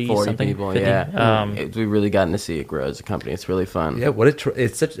 40 something. people. 50? Yeah, we really gotten to see it grow as a company. It's really fun. Yeah,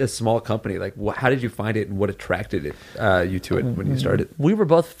 it's such a small company. Like, how did you find it, and what attracted you to it when you started? We were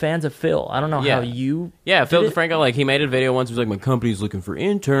both fans of Phil. I don't know Yeah. how you. Yeah, Phil did it. DeFranco, like he made a video once. He was like, "My company's looking for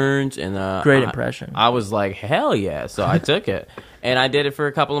interns," and Great impression. I was like, "Hell yeah!" So I took it, and I did it for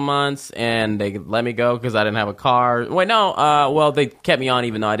a couple of months, and they let me go because I didn't have a car. Wait, no, well, they kept me on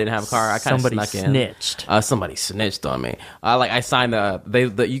even though I didn't have a car. I kind of Somebody snuck in. snitched. Somebody snitched on me. I signed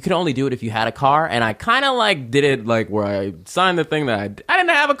you could only do it if you had a car, and I kind of like did it like where I signed the thing that I didn't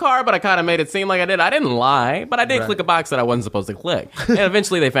have a car, but I kind of made it seem like I did. I didn't lie, but I did click a box that I wasn't supposed to click. And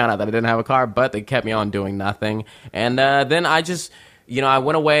eventually they found out that I didn't have a car, but they kept me on doing nothing. And then I just, I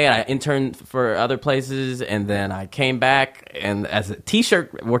went away and I interned for other places, and then I came back and as a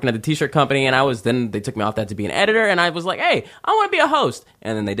working at the t-shirt company, and then they took me off that to be an editor, and I was like, hey, I want to be a host.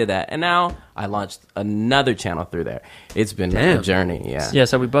 And then they did that. And now I launched another channel through there. It's been a journey. Yeah. Yeah,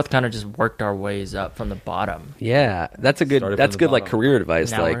 so we both kind of just worked our ways up from the bottom. Yeah, that's a good. Started That's from the good, like bottom. career advice.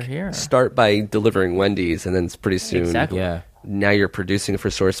 Now like we're here. start by delivering Wendy's, and then it's pretty soon. Exactly. Yeah. Now you're producing for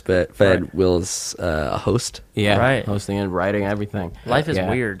SourceFed. Right. Will's a host. Yeah, Right. hosting and writing everything. Life is Yeah.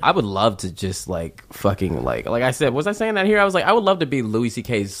 weird. I would love to just like fucking like I said, was I saying that here? I was like, I would love to be Louis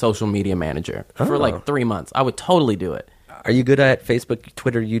C.K.'s social media manager for like 3 months. I would totally do it. Are you good at Facebook,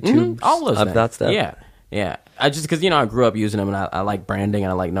 Twitter, YouTube, All those of things. that stuff? Yeah. just because I grew up using them, and I like branding,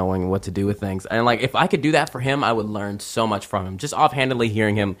 and I like knowing what to do with things. And like if I could do that for him, I would learn so much from him. Just offhandedly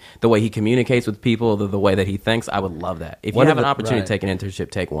hearing him, the way he communicates with people, the way that he thinks, I would love that. If you have an opportunity to take an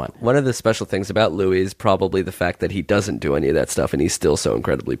internship, take one. One of the special things about Louis is probably the fact that he doesn't do any of that stuff, and he's still so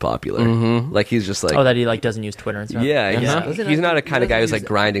incredibly popular. Like he's just like, that he like doesn't use Twitter and stuff. Yeah, he's not a kind of guy who's like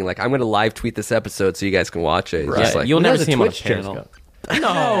grinding. Like, I'm going to live tweet this episode so you guys can watch it. He's just like, You'll never has a see him on a Twitch channel. Periscope.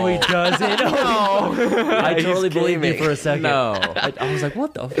 No, he doesn't. No. I totally believed you gaming. for a second. No. I was like,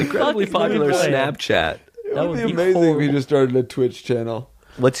 what the incredibly fuck is popular Louis playing? Snapchat. That would be amazing if horrible. we just started a Twitch channel.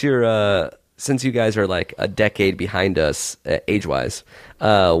 What's your since you guys are like a decade behind us age-wise,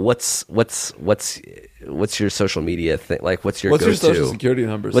 what's your social media thing? Like, what's your What's your go-to? social security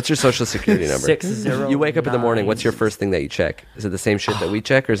numbers? What's your social security number? 609. You wake up in the morning. What's your first thing that you check? Is it the same shit that we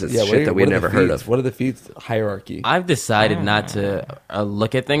check, or is it what shit are- that what we've are the never heard feeds? of? What are the feeds hierarchy? I've decided not to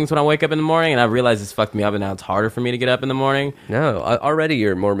look at things when I wake up in the morning, and I realize it's fucked me up, and now it's harder for me to get up in the morning. No, already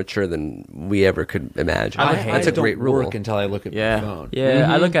you're more mature than we ever could imagine. I That's a don't great rule. work until I look at Yeah. my phone.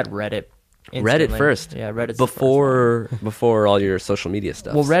 Yeah, I look at Reddit. Reddit instantly. first. Yeah, Reddit's before all your social media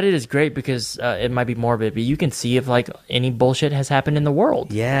stuff. Well, Reddit is great because it might be morbid, but you can see if like any bullshit has happened in the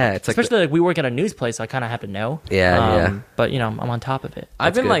world. Yeah, it's like Especially like we work at a news place, so I kind of have to know. Yeah. But I'm on top of it.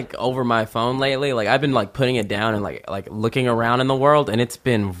 I've been good. like over my phone lately. Like I've been like putting it down and like looking around in the world, and it's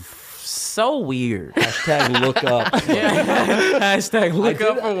been so weird. Hashtag look up. Hashtag look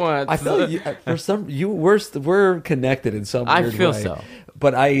up for once. I feel you, for some we're connected in some I weird feel way. so.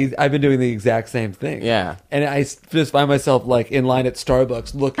 But I've been doing the exact same thing. Yeah. And I just find myself like in line at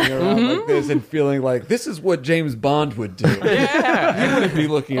Starbucks looking around like this and feeling like this is what James Bond would do. Yeah. He wouldn't be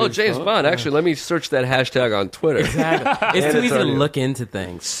looking at oh, his James phone. Bond. Actually, let me search that hashtag on Twitter. Exactly. It's too easy to already- look into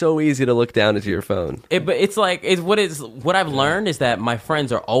things. So easy to look down into your phone. But it's like what I've learned is that my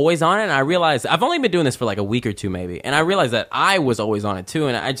friends are always on it, and I realize I've only been doing this for like a week or two maybe, and I realized that I was always on it too,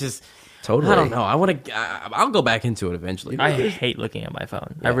 and I just Totally. I don't know. I'll go back into it eventually. I hate looking at my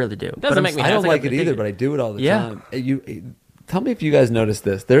phone. I really do. Doesn't make me I don't happy. like it either, but I do it all the Yeah. time. Tell me if you guys noticed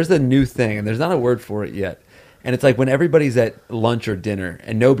this. There's a new thing, and there's not a word for it yet. And it's like when everybody's at lunch or dinner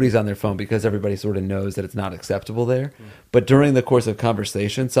and nobody's on their phone because everybody sort of knows that it's not acceptable there. But during the course of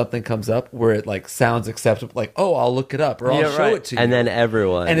conversation, something comes up where it like sounds acceptable. Like, oh, I'll look it up or I'll show it to you. And then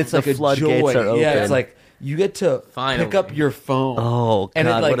everyone. And it's the like a floodgates joy. are open. Yeah, it's like you get to Finally. pick up your phone. Oh, and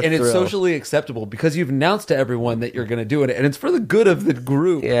God, what a and it's thrill. socially acceptable because you've announced to everyone that you're going to do it, and it's for the good of the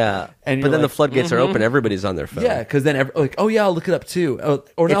group. yeah. and But you're then the like, floodgates are open. Everybody's on their phone. Yeah, because then like, oh yeah, I'll look it up too. Or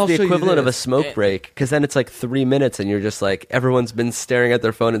It's I'll the show you equivalent of a this. smoke break, because then it's like 3 minutes and you're just like, everyone's been staring at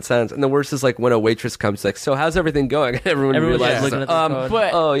their phone in silence. And the worst is like when a waitress comes like, so how's everything going? Everyone Everyone's realizes, just looking at their phone.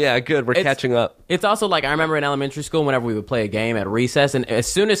 But oh yeah, good, we're It's- catching up. It's also like I remember in elementary school whenever we would play a game at recess, and as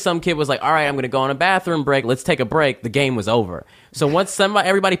soon as some kid was like, "All right, I'm going to go on a bathroom break. Let's take a break," the game was over. So once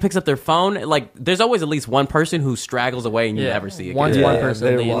everybody picks up their phone, like there's always at least one person who straggles away and you never see again. Once Yeah. one Yeah, person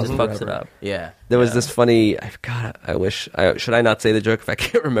they're leaves, lost it fucks it forever. up. Yeah. There was this funny. God, I wish. Should I not say the joke if I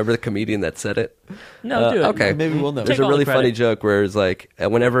can't remember the comedian that said it? No, do it. Okay, Maybe we'll know. There's Take a all the really funny credit. joke where it's like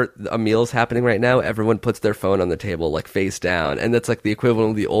whenever a meal's happening right now, everyone puts their phone on the table like face down, and that's like the equivalent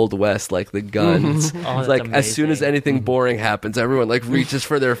of the Old West, like the guns. Oh, It's that's like as soon as amazing. anything boring happens, everyone like reaches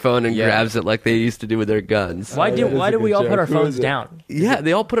for their phone and Yeah. grabs it like they used to do with their guns. Why that is why a do good we all joke. put our Who phones is it? down? Yeah,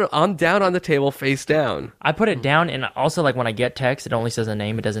 they all put it down on the table, face down. I put it down, and also like when I get text, it only says a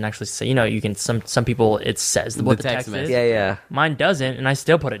name. It doesn't actually say. You can some people it says what the text text is. message. Yeah. Mine doesn't, and I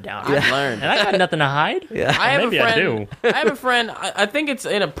still put it down. I've learned. and I got nothing to hide. Yeah. I have Maybe a I friend. do. I have a friend. I think it's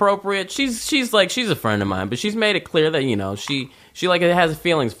inappropriate. She's a friend of mine, but she's made it clear that she like has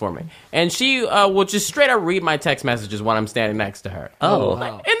feelings for me, and she will just straight up read my text messages when I'm standing next to her. Oh,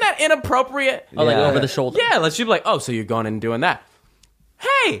 Isn't that inappropriate? Oh, like Yeah. over the shoulder. Yeah, she'd be like, "Oh, so you're going and doing that?"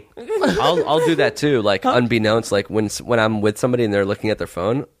 Hey, I'll do that too. Like unbeknownst, like when I'm with somebody and they're looking at their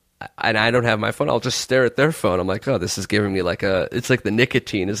phone. And I don't have my phone, I'll just stare at their phone. I'm like, oh, this is giving me like it's like the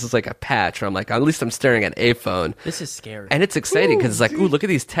nicotine. This is like a patch. Or I'm like, at least I'm staring at a phone. This is scary. And it's exciting because it's like, ooh, look at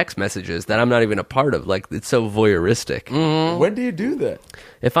these text messages that I'm not even a part of. Like, it's so voyeuristic. When do you do that?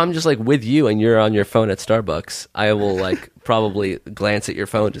 If I'm just like with you and you're on your phone at Starbucks, I will like probably glance at your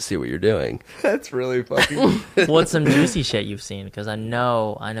phone to see what you're doing. That's really fucking. What's some juicy shit you've seen? Because I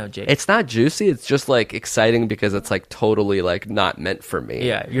know Jake. It's not juicy. It's just like exciting because it's like totally like not meant for me.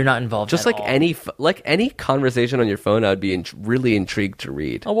 Yeah, you're not involved. Just at like all. any conversation on your phone, I would be really intrigued to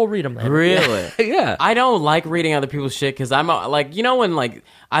read. Oh, we'll read them later. really? Yeah. I don't like reading other people's shit because I'm like, when like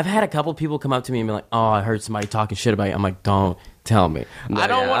I've had a couple people come up to me and be like, "Oh, I heard somebody talking shit about you." I'm like, "Don't Tell me. I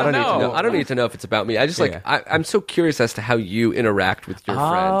don't want to know. I don't need to know if it's about me. I just I'm so curious as to how you interact with your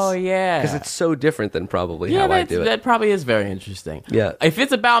friends. Oh, yeah. Because it's so different than probably how I do it. That probably is very interesting. Yeah. If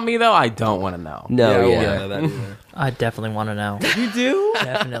it's about me, though, I don't want to know. No, I don't know that either. I definitely want to know. You do?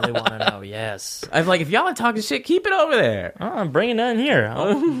 Definitely want to know. Yes. I'm like, if y'all are talking shit, keep it over there. I'm bringing it in here.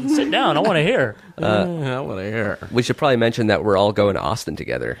 Sit down. I want to hear. I want to hear. We should probably mention that we're all going to Austin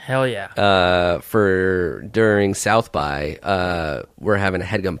together. Hell yeah. During South by, we're having a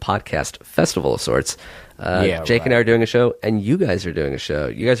HeadGum podcast festival of sorts. Jake and I are doing a show, and you guys are doing a show.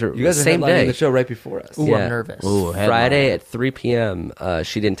 You guys are same headlining day. the show right before us. Ooh, I'm nervous. Ooh, Friday at 3 p.m.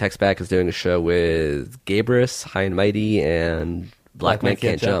 She Didn't Text Back is doing a show with Gabrus, High and Mighty, and Black Man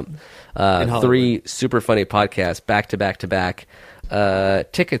Can't Jump. 3 super funny podcasts back to back to back.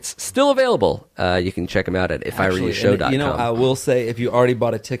 Tickets still available. You can check them out at ifiwereyoushow.com. You know, I will say, if you already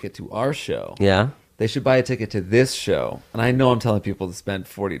bought a ticket to our show, they should buy a ticket to this show. And I know I'm telling people to spend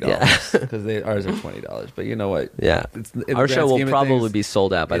 $40 because ours are $20. But you know what? Yeah, in our the show grand will scheme of probably things, be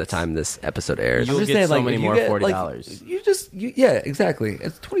sold out by the time this episode airs. You'll I'm just get saying, so like, many if you more get, $40. Yeah, exactly.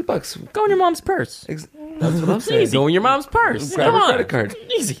 It's $20. Go in your mom's purse. That's what I'm saying. Go in your mom's purse. Grab Come her on. credit card.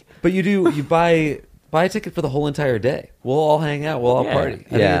 Easy. But you buy a ticket for the whole entire day. We'll all hang out. We'll all party. I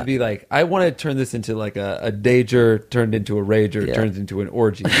think it'd be like, I want to turn this into like a dager turned into a rager, turns into an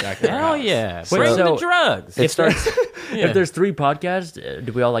orgy. Back in our Hell house. yeah. Wait, Bring so the drugs. It starts. If there's 3 podcasts,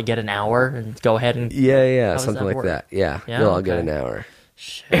 do we all like get an hour and go ahead and Yeah, does something that like work? that. Yeah, Yeah, we'll all get okay. an hour.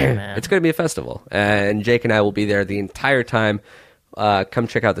 Shit, man. It's going to be a festival, and Jake and I will be there the entire time. Come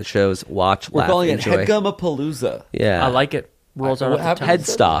check out the shows, watch, We're laugh, calling it enjoy. Headgumapalooza. Yeah, I like it. Rolls out What of happened?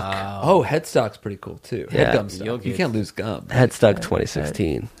 Headstock. Oh, Headstock's pretty cool too. Yeah. Headgum stock. You can't lose gum. Headstock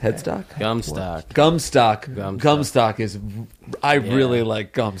 2016. Headstock? Gumstock. Gumstock is. I really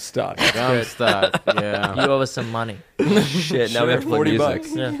like Gumstock. Gumstock. Yeah. You owe us some money. Shit, now we have to play music.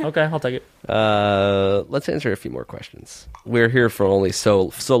 Yeah. Okay, I'll take it. Let's answer a few more questions. We're here for only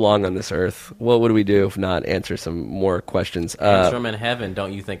so long on this earth. What would we do if not answer some more questions? Answer 'em in heaven.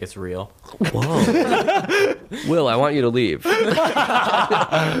 Don't you think it's real? Whoa. Will, I want you to leave. All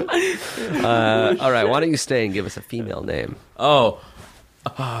right, why don't you stay and give us a female name? Oh.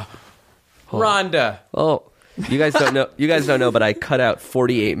 Rhonda. Oh, you guys don't know. You guys don't know, but I cut out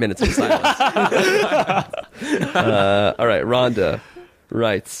 48 minutes of silence. All right, Rhonda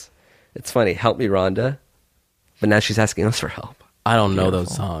writes, "It's funny. Help me, Rhonda." But now she's asking us for help. I don't know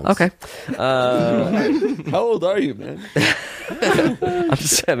those songs. Okay. How old are you, man? I'm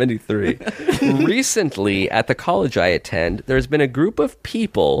 73. Recently, at the college I attend, there's been a group of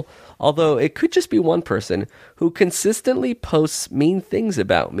people, although it could just be one person, who consistently posts mean things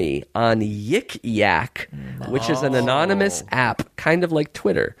about me on Yik Yak, which is an anonymous app, kind of like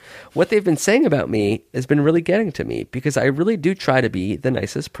Twitter. What they've been saying about me has been really getting to me, because I really do try to be the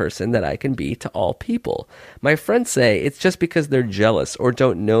nicest person that I can be to all people. My friends say it's just because they're jealous or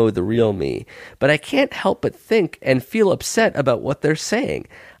don't know the real me, but I can't help but think and feel upset about what they're saying.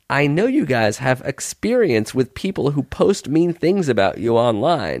 I know you guys have experience with people who post mean things about you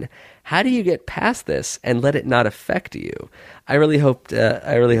online. How do you get past this and let it not affect you? I really hope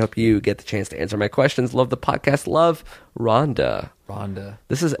you get the chance to answer my questions. Love the podcast. Love, Rhonda.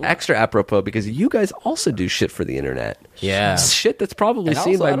 This is extra apropos because you guys also do shit for the internet. Yeah. Shit that's probably And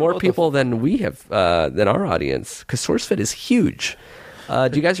seen also, I by don't more know what people than we have, than our audience. Because SourceFed is huge.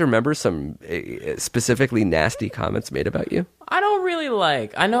 Do you guys remember some specifically nasty comments made about you? I don't really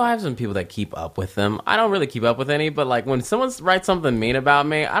I know I have some people that keep up with them. I don't really keep up with any, but like when someone writes something mean about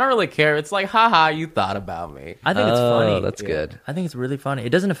me, I don't really care. It's like, haha, you thought about me. I think it's funny. That's good. I think it's really funny.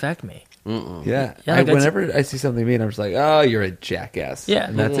 It doesn't affect me. Yeah. Yeah, Whenever I see something mean, I'm just like, oh, you're a jackass. Yeah.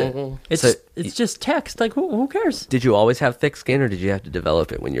 And that's it. It's just text. Like, who cares? Did you always have thick skin, or did you have to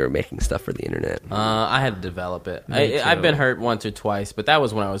develop it when you were making stuff for the internet? I had to develop it. I've been hurt once or twice, but that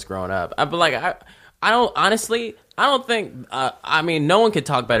was when I was growing up. I don't think, no one could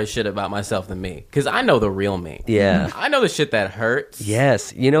talk better shit about myself than me, because I know the real me. Yeah. I know the shit that hurts.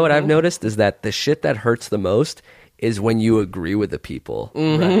 Yes. You know what I've noticed is that the shit that hurts the most is when you agree with the people.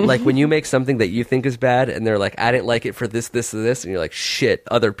 Right? Like when you make something that you think is bad and they're like, I didn't like it for this, this, and this. And you're like, shit,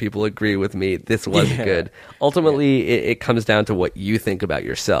 other people agree with me. This wasn't good. Ultimately, it comes down to what you think about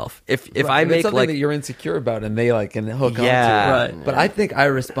yourself. If I make it's something like that you're insecure about and they like can hook Yeah. onto it. But I think I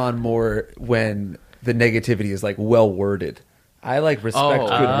respond more when the negativity is like well worded. I like respect good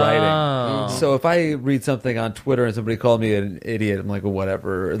writing. So if I read something on Twitter and somebody called me an idiot, I'm like, well,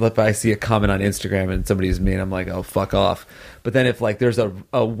 whatever. If I see a comment on Instagram and somebody's mean, I'm like, oh, fuck off. But then if like there's a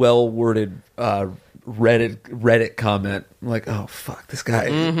well worded Reddit comment, I'm like, oh fuck, this guy.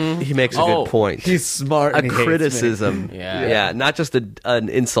 He makes a good point. He's smart. A And he hates me. criticism, yeah, not just an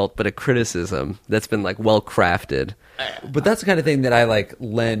insult, but a criticism that's been like well crafted. But that's the kind of thing that I like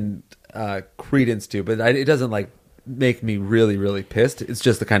lend credence to. But it doesn't like make me really, really pissed. It's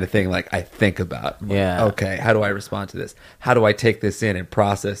just the kind of thing like I think about. I'm like, Yeah. okay, how do I respond to this? How do I take this in and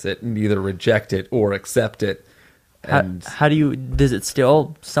process it and either reject it or accept it? And How do you? Does it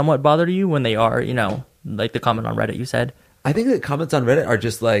still somewhat bother you when they are, like the comment on Reddit you said? I think that comments on Reddit are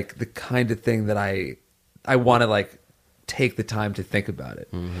just like the kind of thing that I want to like take the time to think about it.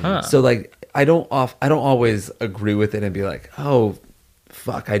 Huh. So like I don't always agree with it and be like, oh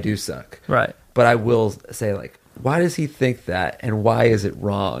fuck, I do suck. Right. But I will say like, why does he think that and why is it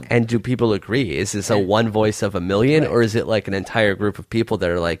wrong? And do people agree? Is this a one voice of a million, or is it like an entire group of people that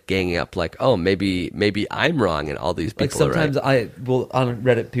are like ganging up like, oh, maybe I'm wrong and all these Like people are right? sometimes I will on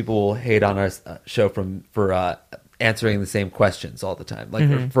Reddit people will hate on our show for answering the same questions all the time,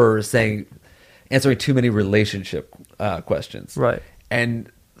 like for answering too many relationship questions, Right.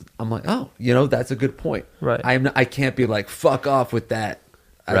 And I'm like, oh, that's a good point, Right. I can't be like fuck off with that.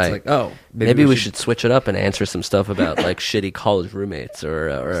 It's Right. like, oh, Maybe we should switch it up and answer some stuff about like shitty college roommates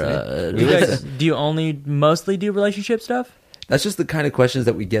or You guys, do you only mostly do relationship stuff? That's just the kind of questions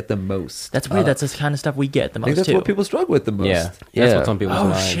that we get the most. That's weird. That's the kind of stuff we get the I think most that's too. what people struggle with the most. Yeah, Yeah. that's what's on people's Oh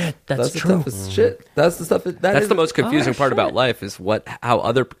minds. shit, that's the true. toughest shit. That's the stuff That's the most confusing part about life is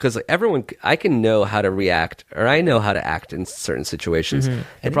because everyone, I can know how to react or I know how to act in certain situations.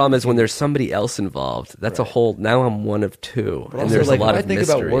 The problem is when there's somebody else involved, that's a whole, now I'm one of two. But And also, there's like, a lot when I of think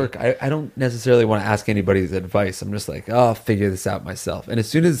mystery. about work, I don't necessarily want to ask anybody's advice. I'm just like, oh, I'll figure this out myself. And as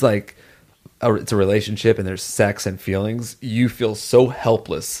soon as like it's a relationship and there's sex and feelings, you feel so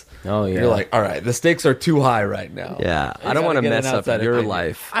helpless. Oh, yeah. You're like, all right, the stakes are too high right now. Yeah, I You don't want to gotta get mess an up outside your opinion.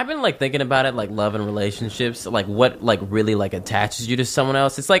 life. I've been like thinking about it, like love and relationships, like what like really like attaches you to someone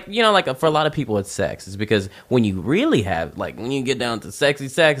else. It's like, like for a lot of people it's sex. It's because when you really have like when you get down to sexy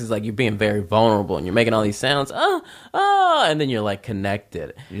sex, it's like you're being very vulnerable and you're making all these sounds, and then you're like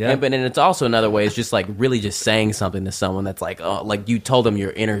connected. Yeah. But then it's also another way. It's just like really just saying something to someone that's like, oh, like you told them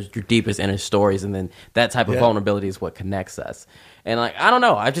your deepest inner stories, and then that type of vulnerability is what connects us. And like I don't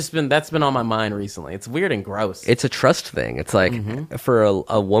know, that's been on my mind recently. It's weird and gross. It's a trust thing. It's like for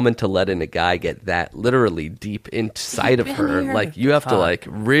a woman to let in a guy get that literally deep inside of her, like you have to like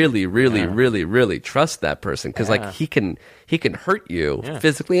really, really, really, really trust that person because like he can hurt you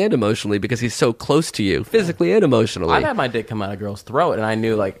physically and emotionally because he's so close to you physically and emotionally. I've had my dick come out of a girl's throat, and I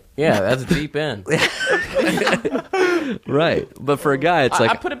knew like, yeah, that's deep in. Right, but for a guy, it's like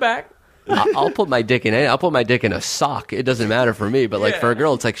I put it back. I'll put my dick in it. I'll put my dick in a sock. It doesn't matter for me. But like for a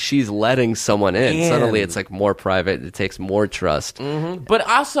girl, it's like she's letting someone in. Man. Suddenly, it's like more private. It takes more trust. But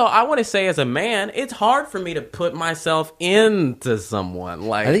also, I want to say, as a man, it's hard for me to put myself into someone.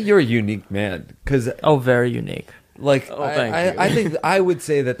 Like, I think you're a unique man because Oh, very unique. like thank you. I think I would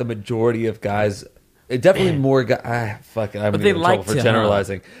say that the majority of guys, definitely more guys. Fuck it, I'm But gonna they get in like trouble for to,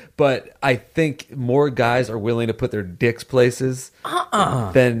 generalizing. But I think more guys are willing to put their dicks places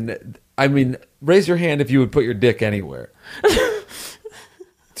than. I mean, raise your hand if you would put your dick anywhere.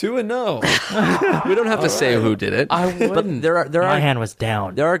 2 and no. We don't have to say who did it. I But wouldn't. there My are hand was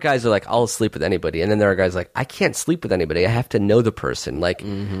down. there are guys who are like, I'll sleep with anybody, and then there are guys like, I can't sleep with anybody. I have to know the person. Like,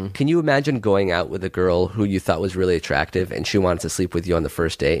 can you imagine going out with a girl who you thought was really attractive, and she wanted to sleep with you on the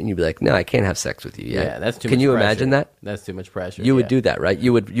first date, and you'd be like, no, I can't have sex with you yet. yeah, that's too Can much you pressure. imagine that? That's too much pressure. You would yeah. do that, right?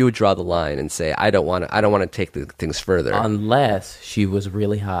 You would draw the line and say, I don't want to take the things further. Unless she was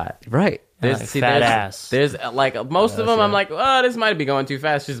really hot. Right. Like fat ass. There's like most of them. I'm like, oh, this might be going too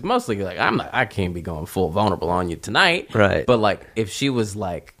fast. She's mostly like, I can't be going full vulnerable on you tonight. Right. But like, if she was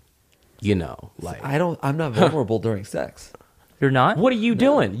like, like, I'm not vulnerable during sex. You're not? what are you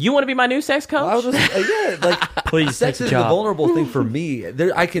doing? You want to be my new sex coach? I was just, like Please sex take a is job. a vulnerable thing for me.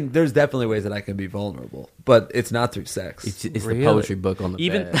 There's definitely ways that I can be vulnerable, but it's not through sex. it's Really? the poetry book on the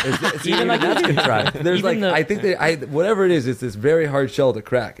Even bed. even like that's contrived. There's Even like I think that whatever it is, it's this very hard shell to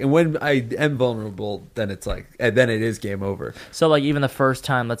crack. And when I am vulnerable, then it's like then it is game over. so like even the first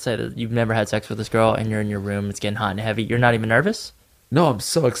time, let's say that you've never had sex with this girl and you're in your room, it's getting hot and heavy. You're not even nervous? No, I'm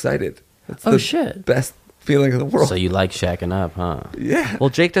so excited. It's Oh, the shit. best feeling in the world. So you like shacking up, huh? Yeah. Well,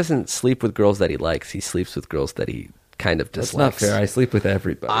 Jake doesn't sleep with girls that he likes. He sleeps with girls that he kind of That's not dislikes. fair. I sleep with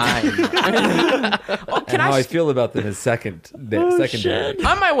everybody. Oh, and how I feel about them is secondary.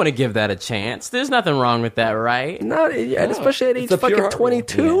 I might want to give that a chance. There's nothing wrong with that, right? Not, and especially at age the pure fucking heart rule.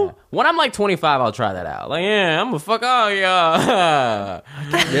 22. Yeah. When I'm like 25, I'll try that out. Like, yeah, I'm gonna fuck all y'all.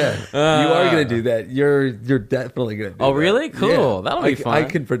 Yeah, you are gonna do that. You're definitely gonna do that. Oh, really? Cool. That'll be fun. I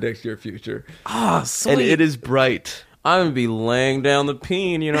can predict your future. Oh, sweet. And it is bright. I'm gonna be laying down the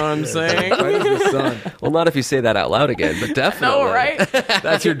peen. You know what I'm saying? Right as the sun. Well, not if you say that out loud again, but definitely. No, right?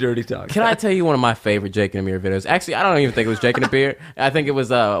 That's your dirty talk. Can I tell you one of my favorite Jake and Amir videos? Actually, I don't even think it was Jake and Amir. I think it was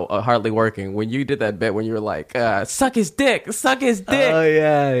Hardly Working. When you did that bit when you were like, suck his dick. Oh,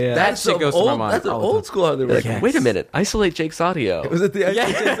 yeah. That shit goes to my mind. That's an all the old time. school Hardly Like, Working. wait a minute. Isolate Jake's audio. Was it the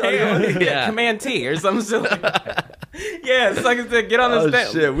Yeah. Command T or something silly like that. Yeah, suck his dick. Get on Oh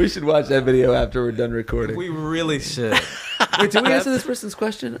this shit! We should watch that video after we're done recording. We really should. Wait, did we answer this person's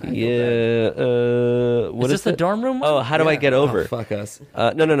question? Yeah. What Is this the dorm room one? Oh, how do I get over? Oh, fuck us.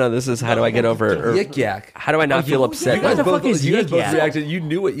 No. This is how do I get over? Or Yik yak. how do I not feel upset? What the fuck is you guys Yik both Yak? reacted. You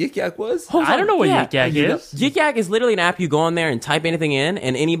knew what Yik Yak was? I don't know what Yeah. Yik Yak is. Yik Yak is literally an app. You go on there and type anything in,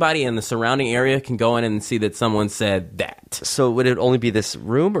 and anybody in the surrounding area can go in and see that someone said that. So would it only be this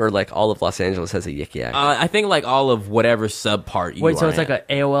room, or like all of Los Angeles has a Yik Yak? I think like all of whatever subpart you Wait, so are it's like in. an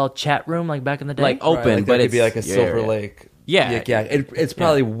AOL chat room like back in the day? like open, Right, like but that it could be like a Silver yeah. Lake. Yeah. Yik Yak. It's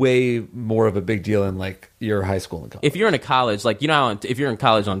probably way more of a big deal in like your high school and college. If you're in a college, like you know, how if you're in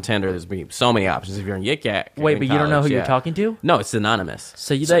college on Tinder, there's be so many options. If you're in Yik Yak, Wait, in but you don't know who college, you're yeah. talking to? No, it's anonymous.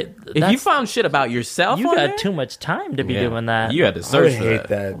 So you If you that's- found shit about yourself, you on got there, too much time to be yeah. doing that. You had to I would search for hate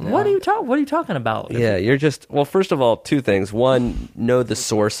that. What are you talking about? Yeah, you're just first of all, two things. One, know the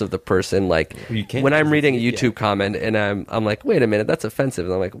source of the person. Like You can't when I'm because reading a it's- YouTube comment and I'm like, wait a minute, that's offensive.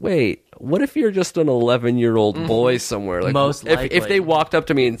 And I'm like, wait, what if you're just an 11-year-old boy somewhere? Like Most if likely. they walked up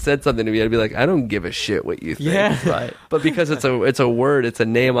to me and said something to me, I'd be like, I don't give a shit what you think. Yeah. Right. But because it's a word, it's a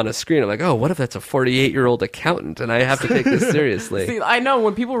name on a screen. I'm like, oh, what if that's a 48-year-old accountant and I have to take this seriously? See, I know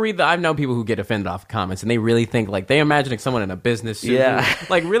when people read I've known people who get offended off comments and they really think like they imagining someone in a business suit. Yeah. who,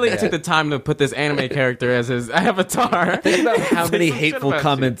 like really took the time to put this anime character as his avatar. Think about how many Say some shit hateful about you.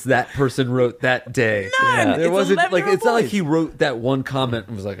 comments that person wrote that day. None. There It's wasn't like 11-year-old it's not like boys. he wrote that one comment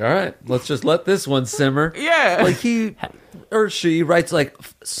and was like, "All right, let's just let this one simmer." Yeah. like he or she writes like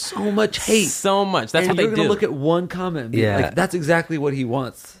so much hate. So much. That's and what they you're gonna do. look at one comment and be Yeah. like, that's exactly what he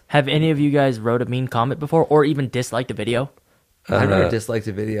wants. Have any of you guys wrote a mean comment before, or even disliked a video? I've never disliked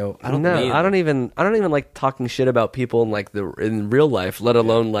a video. I don't No, think I don't even like talking shit about people in real life, let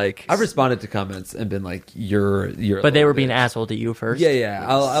alone like. I've responded to comments and been like, you're But they a were being bitch. asshole to you first. Yeah.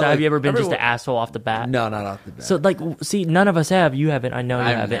 So have you ever been just an asshole off the bat? No, not off the bat. So like, see, none of us have. You haven't. I know you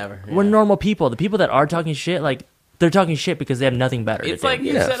I've haven't. never, We're yeah. normal people. The people that are talking shit, like they're talking shit because they have nothing better. It's to like do.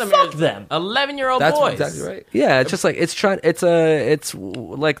 you Yeah. said, Fuck them. 11-year-old that's boys. exactly right. Yeah, it's just like it's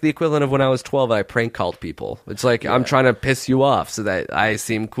like the equivalent of when I was 12. I prank called people. It's like I'm trying to piss you off so that I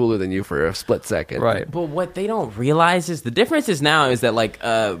seem cooler than you for a split second. Right. But what they don't realize is the difference is now is that like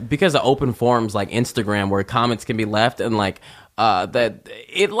because of open forums like Instagram where comments can be left and like that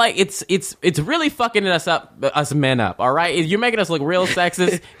it like it's really fucking us men up. All right, you're making us look real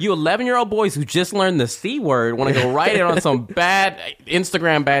sexist. You 11-year-old boys who just learned the C word want to go write it on some bad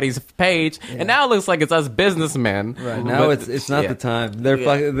Instagram baddies page, and now it looks like it's us businessmen. Right now, But- it's not yeah. the time. They're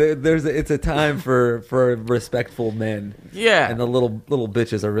fucking. It's a time for respectful men. Yeah. and the little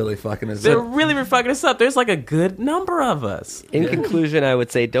bitches are really fucking us They're up. really fucking us up. There's like a good number of us. In conclusion, I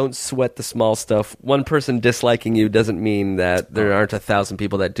would say don't sweat the small stuff. One person disliking you doesn't mean that there aren't 1,000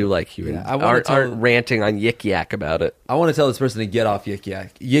 people that do like you and Yeah, I wanna aren't tell- ranting on Yik Yak about it. I want to tell this person to get off Yik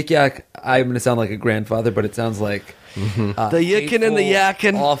Yak. Yik Yak. I'm going to sound like a grandfather, but it sounds like The yickin' and the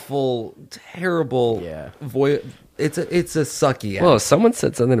hateful, yakkin'. awful, terrible. Yeah. It's a sucky. App. Whoa, someone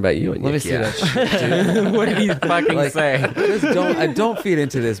said something about you on Let me Yik see Yak. that shit, dude. What did he fucking Like, say? Just don't feed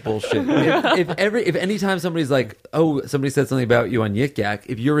into this bullshit. If anytime somebody's like, oh, somebody said something about you on Yik Yak,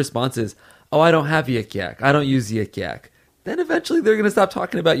 if your response is, oh, I don't have Yik Yak, I don't use Yik Yak, then eventually they're gonna stop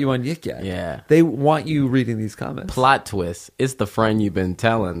talking about you on Yik Yak. Yeah. They want you reading these comments. Plot twist. It's the friend you've been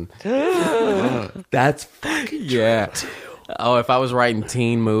telling. That's fucking Yeah. Oh, if I was writing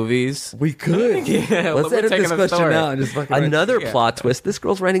teen movies. we could. Yeah, Let's we're edit taking this a question story. out and just fucking write- Another plot twist. This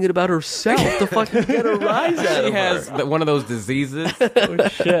girl's writing it about herself. The fuck you get a rise out She of has her. one of those diseases.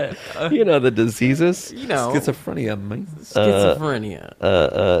 Shit. You know the diseases. You know, schizophrenia, man. schizophrenia.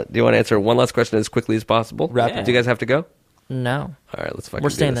 Do you want to answer one last question as quickly as possible? Rapid. Do you guys have to go? No, All right, let's fucking we're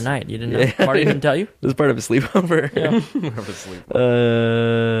do staying this. the night. You didn't know? Marty didn't tell you? This is part of a sleepover.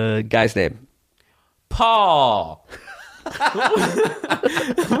 Guy's name. Paul.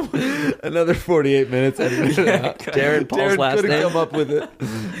 Another 48 minutes. Darren Paul's last couldn't name. come up with it.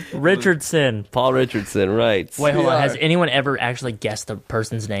 Richardson. Paul Richardson, right. Wait, hold on. Yeah. Has anyone ever actually guessed the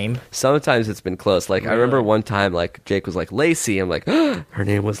person's name? Sometimes it's been close. Like, I remember one time, like, Jake was like, Lacey. I'm like, her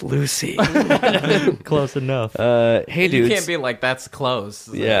name was Lucy. Close enough. Hey, You dudes. can't be like, that's close.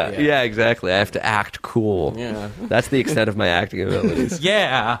 So, Yeah, exactly. I have to act cool. Yeah. That's the extent of my acting abilities.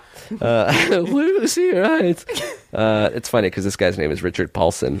 Yeah. Lucy, right? It's funny because this guy's name is Richard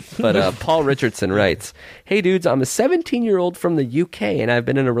Paulson. But Paul Richardson writes, hey, dudes, I'm a 17-year-old from the UK, and I've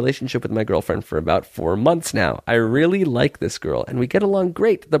been in a relationship with my girlfriend for about 4 months now. I really like this girl, and we get along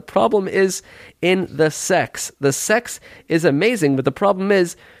great. The problem is in the sex. The sex is amazing, but the problem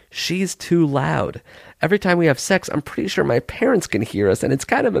is she's too loud. Every time we have sex, I'm pretty sure my parents can hear us, and it's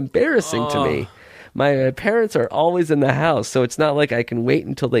kind of embarrassing to me. My parents are always in the house, so it's not like I can wait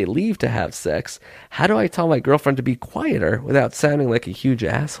until they leave to have sex. How do I tell my girlfriend to be quieter without sounding like a huge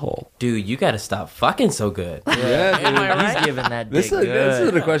asshole? Dude, you got to stop fucking so good. Yeah, Am I right? He's giving that This dick is, this good.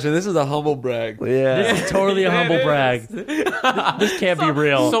 isn't a question. This is a humble brag. Yeah. This is totally a humble brag. This can't be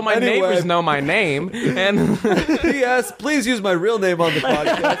real. So my Anyway. neighbors know my name, and P.S. Please use my real name on the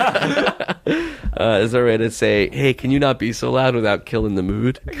podcast. Is there a way to say, hey, can you not be so loud without killing the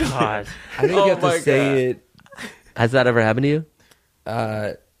mood? God. I think you have to say it. Has that ever happened to you?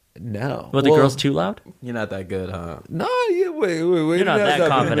 No. What, the Well, girl's too loud? you're not that good, huh? No, wait. You're not that's that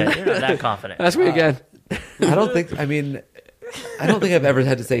confident. You're not that confident. Ask me again. I don't think. I mean, I don't think I've ever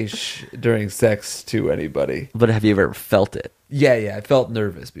had to say shh during sex to anybody. But have you ever felt it? Yeah. I felt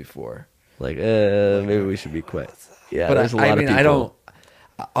nervous before, Like, maybe we should be quiet. Yeah, but there's a lot I of mean, people. I don't.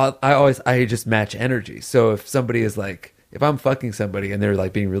 I just match energy. So if somebody is like, if I'm fucking somebody and they're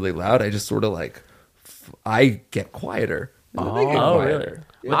like being really loud, I just sort of like, I get quieter. They get Oh, quieter. really?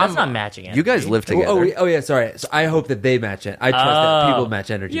 But that's not matching it. You guys live together. Oh, yeah. Sorry. So I hope that they match it. I trust that people match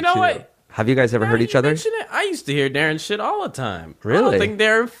energy. You know too. what? Have you guys ever Now heard you each other? mention it, I used to hear Darren shit all the time. I Really? don't think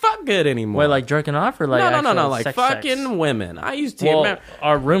Darren fuck good anymore. Wait, like jerking off or like no, actual like sex, fucking sex? women. I used to hear. Well,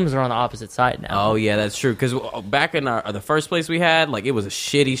 our rooms are on the opposite side now. Oh yeah, that's true. Because back in the first place we had, like it was a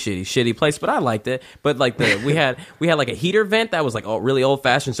shitty place, but I liked it. But like we had like a heater vent that was like really old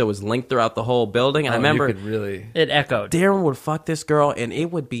fashioned, so it was linked throughout the whole building. And I remember you could really. It echoed. Darren would fuck this girl, and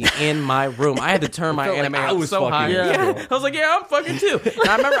it would be in my room. I had to turn my felt like anime I up was so high. fucking Yeah. I was like, yeah, I'm fucking too. And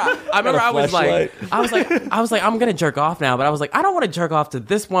I remember, I was like, I'm gonna jerk off now, but I was like, I don't want to jerk off to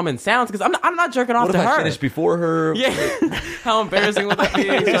this woman's sounds because I'm not jerking off What to if her. I finish before her? Yeah, how embarrassing would that be?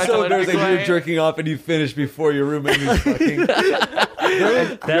 Should I It's tell so her to be embarrassing. You're quiet? jerking off and you finish before your roommate is fucking.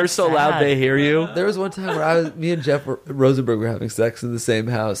 You're so loud sad. they hear you. There was one time where me and Jeff Rosenberg were having sex in the same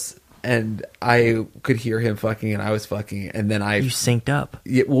house, and I could hear him fucking and I was fucking, and then You synced up.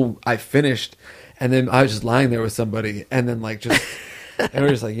 I finished, and then I was just lying there with somebody, and then like just, and we were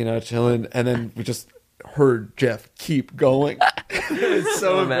just like chilling, and then we just heard Jeff keep going. It's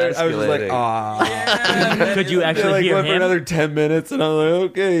so embarrassing. I was just like, ah. Could you They actually like hear went for him? another 10 minutes, and I'm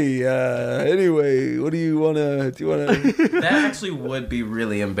like, okay. Anyway, what do you wanna? Do you wanna? That actually would be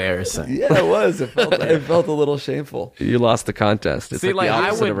really embarrassing. Yeah, it was. It felt a little shameful. You lost the contest. It's See, like the I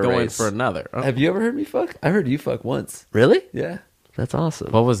opposite would of a go in race. for another. Have you ever heard me fuck? I heard you fuck once. Really? Yeah, That's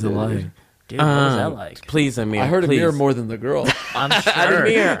awesome. What was it like? Dude, what was that like? Please, Amir. I heard please. Amir more than the girl. I'm sure.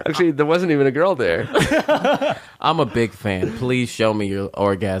 Amir, Actually, there wasn't even a girl there. I'm a big fan. Please show me your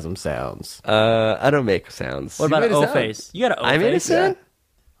orgasm sounds. I don't make sounds. What about made an a O sound. face? You got an O I made a face? sound?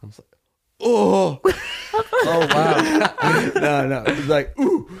 Oh, wow. No, it's like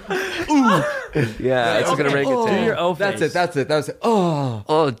ooh. Yeah, it's gonna ring Do it your too. O That's face. it. That was it. Oh,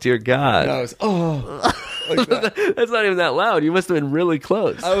 Oh dear God, no, it's like that. that's not even that loud. You must have been really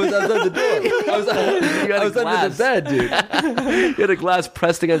close. I was outside the door. I was under the bed, dude. You had a glass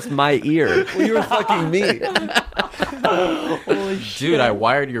pressed against my ear. Well, you were fucking me. Dude, I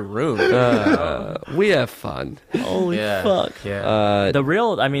wired your room. We have fun. Holy yeah, fuck. Yeah. The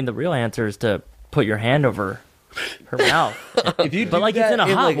real answer is to put your hand over her mouth. If you do But, like, it's that in a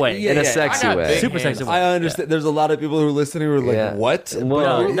hot like, way. In a I sexy got way. big Super hands. sexy way. I understand. There's a lot of people who are listening who are like, Yeah. "What?"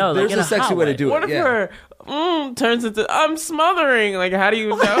 Well, No, like, there's in a a sexy hot way to way. do it. What if yeah. her turns into I'm smothering? Like, how do you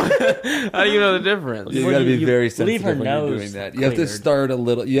know? How do you know the difference? You Well, got to be you very leave sensitive her when you're nose doing that. You have to cleared. start a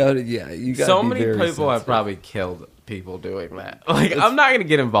little. You got to So be many very people have sensitive. probably killed people doing that. Like, I'm not gonna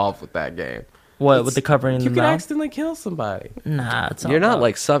get involved with that game. What, with the covering in You the could mouth? accidentally kill somebody. Nah, it's all You're not about-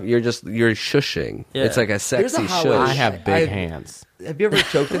 like some. You're shushing. Yeah. It's like a There's a sexy hot shush. way. I have big I- hands. Have you ever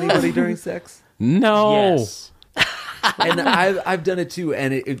choked anybody during sex? No. Yes. And I've done it too,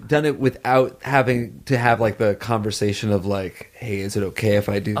 and done it without having to have like the conversation of like, "Hey, is it okay if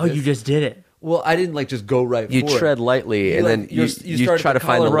I do Oh, this?" you just did it. Well, I didn't like just go right You for tread it. lightly, and then you start try at the to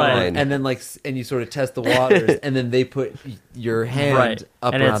find the collarbone, line. and then and you sort of test the waters, and then they put your hand Right.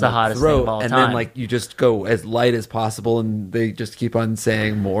 up And around it's the the hottest throat, thing of all and time. then like you just go as light as possible, and they just keep on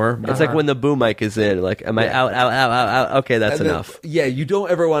saying more. It's like when the boom mic is in. Like, am I out, out, out, out, out? Okay, that's And then- enough. Yeah, you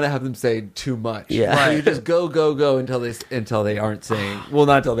don't ever want to have them say too much. Yeah. So you just go until they aren't saying. Well,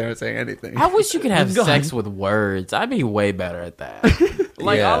 not until they aren't saying anything. I wish you could have sex with words. I'd be way better at that.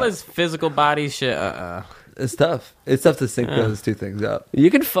 Like Yeah. all this physical body shit. It's tough. It's tough to sync those two things up. You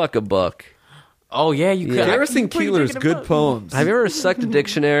can fuck a book. Oh yeah, you could. Yeah. Have you ever I seen keep Keeler's thinking Good about- Poems? Have you ever sucked a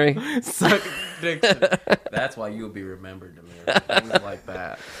dictionary? Suck diction. That's why you'll be remembered to me. Things like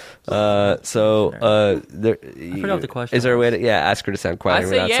that. There, forgot what the question is there a way was. to ask her to sound quiet? I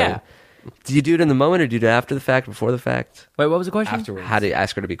say yeah. Do you do it in the moment, or do you do it after the fact, before the fact? Wait, what was the question? Afterwards. How do you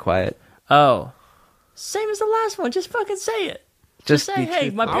ask her to be quiet? Oh, same as the last one. Just fucking say it. Just say, be hey,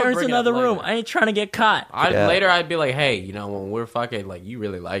 truthful. my I would parents bring in it up another room. later. I ain't trying to get caught. Yeah. Later, I'd be like, hey, you know, when we're fucking, like, you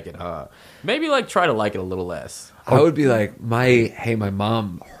really like it, huh? Maybe, like, try to like it a little less. I would be like, my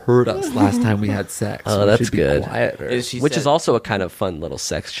mom heard us last time we had sex. Oh, We that's should be good. quieter. Which is also a kind of fun little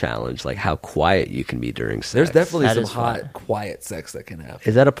sex challenge, like how quiet you can be during sex. There's definitely That some is hot, fun. quiet sex that can happen.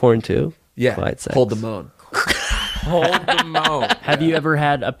 Is that a porn too? Yeah, Quiet sex. hold the moan. Hold the moan. Have you ever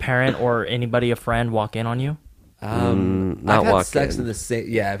had a parent or anybody, a friend, walk in on you? Not I've had walk sex in. in the same.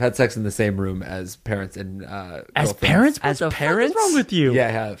 Yeah, I've had sex in the same room as parents and As girlfriends. parents? What As the parents? fuck is wrong with you? Yeah,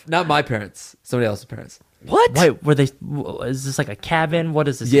 I have. Not my parents. Somebody else's parents. What? Wait, were they? Is this like a cabin? What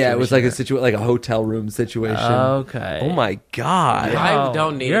is this? Yeah, it was like situation like a hotel room situation. here? Okay. Oh my god. I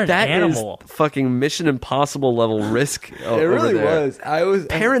don't need You're it. an That is animal. fucking Mission Impossible level risk. It really was. I was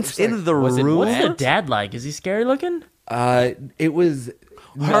Parents it was in the was it room. What's the What? dad like? Is he scary looking? It was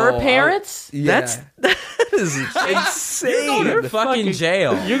Her no, parents? Yeah. That is insane. You're fucking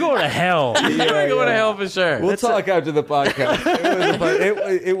jail. You're going to hell. You're going to hell for sure. We'll talk after the podcast.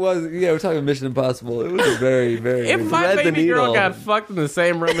 It was yeah. We're talking Mission Impossible. It was a very very. If my Thread the baby girl needle. got fucked in the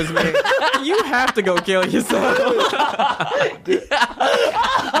same room as me, you have to go kill yourself.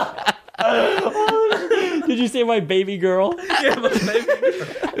 Did you say my baby girl?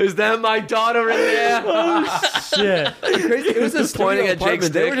 Is that my daughter in there? Shit. crazy. It was just Pointing pointing at Jake's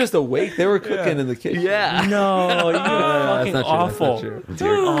They were dick. just awake. They were cooking in the kitchen. Yeah. No, you're fucking That's not true. awful. That's not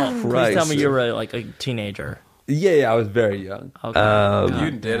true. Oh, please Christ. tell me you were like a teenager. Yeah, I was very young. Okay.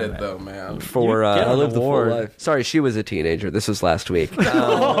 You did it though, man. For You get I an lived the full award. life. sorry, she was a teenager. This was last week.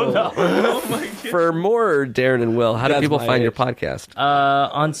 Oh, For more Darren and Will, how do That's people my find your age. podcast?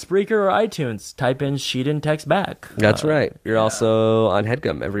 On Spreaker or iTunes, type in She Didn't Text Back. That's right. You're also on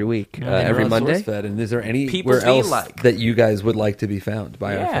Headgum every week, every We're on Monday. SourceFed, and is there People anywhere be else like. that you guys would like to be found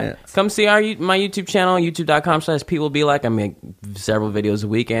by our Yeah. fans? Come see my YouTube channel, youtube.com/peoplebelike. I make several videos a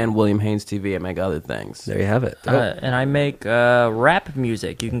week, and William Haynes TV. I make other things. There you have it. And I make rap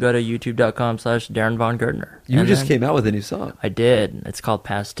music. You can go to youtube.com/Daren Von Gertner. You And just then- came out with a new song. I did. It's called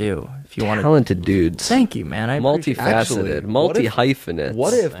Past Due. If you want to. Talented dudes. Thank you, man. I appreciate it. Multifaceted, Actually, multi-hyphenate.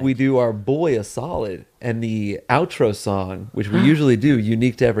 What if we do our boy a solid and the outro song, which we usually do,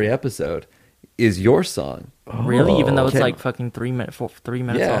 unique to every episode, is your song? Really? Even though it's Okay. like fucking 3 minutes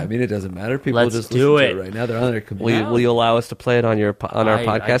Yeah, long? I mean it doesn't matter. People Let's just do listen to it. it right now. They're on their computer. Will you allow us to play it on our I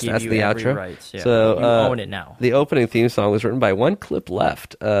podcast give as you the every outro? rights, yeah. So You own it now. The opening theme song was written by One Clip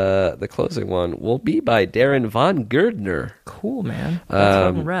Left. The closing one will be by Daren Von Gertner. Cool, man. That's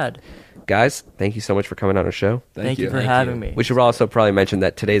fucking rad. Guys, thank you so much for coming on our show. Thank you for having me. We should also probably mention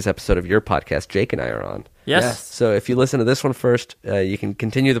that today's episode of your podcast, Jake and I are on. Yes. So if you listen to this one first, you can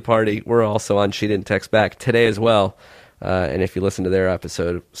continue the party. We're also on She Didn't Text Back today as well. And if you listen to their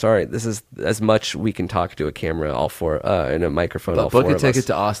episode, sorry, this is as much we can talk to a camera, all four, and a microphone, all But four book a of ticket us.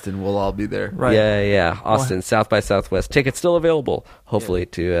 to Austin. We'll all be there. Right. Yeah. Austin, South by Southwest. Tickets still available, hopefully,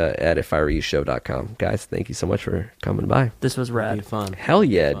 to at ifiwereyoushow.com. Guys, thank you so much for coming by. This was Be rad. fun. Hell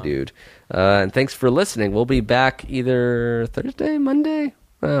yeah, dude. And thanks for listening. We'll be back either Thursday, Monday.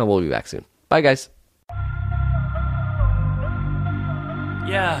 We'll be back soon. Bye, guys.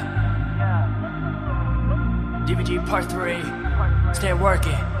 Yeah. DVD Part 3. Stay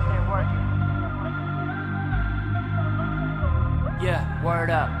working. Yeah, word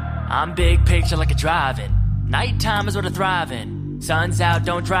up. I'm big picture like a driving. Nighttime is what I'm thriving. Sun's out,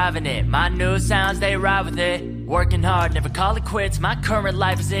 don't drive in it. My new sounds, they ride with it. Working hard, never call it quits. My current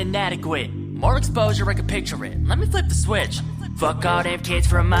life is inadequate. More exposure, I can picture it. Let me flip the switch. Fuck all them kids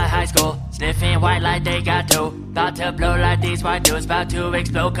from my high school. Sniffing white like they got to. Thought to blow like these white dudes. About to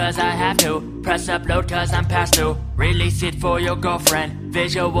explode cause I have to. Press upload cause I'm past due. Release it for your girlfriend.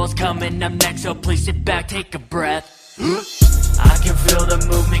 Visuals coming up next, so please sit back, take a breath. I can feel the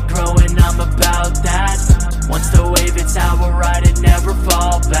movement growing, I'm about that. Once the wave hits, I will ride it, never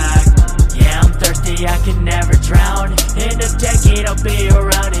fall back. Yeah, I'm thirsty, I can never drown. In a decade I'll be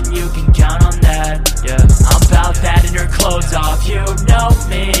around and you can count on that. Yeah, I'm about that and your clothes off, you know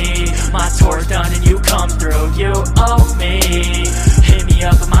me. My tour's done and you come through, you owe me. Hit me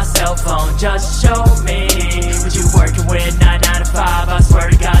up on my cell phone, just show me what you working with, 9 out of 5. I swear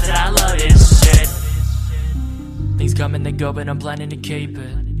to God that I love this shit. Things come and they go, but I'm planning to keep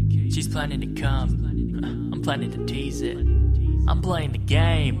it. She's planning to come, I'm planning to tease it. I'm playing the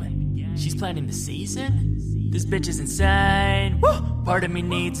game, she's planning the season. This bitch is insane. Woo! Part of me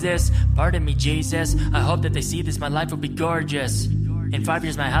needs this, part of me Jesus. I hope that they see this, my life will be gorgeous. In 5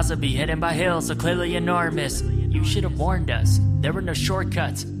 years my house will be hidden by hills so clearly enormous. You should have warned us, there were no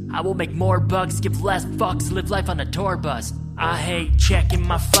shortcuts. I will make more bucks, give less fucks, live life on a tour bus. I hate checking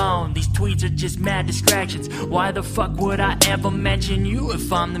my phone, these tweets are just mad distractions. Why the fuck would I ever mention you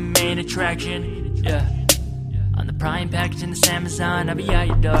if I'm the main attraction? Yeah, on the prime package in this Amazon, I'll be out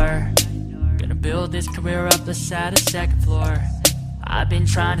your door. Gonna build this career up the side of second floor. I've been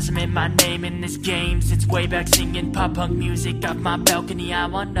trying to submit my name in this game since way back, singing pop punk music off my balcony. I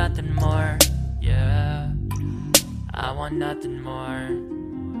want nothing more, yeah, I want nothing more.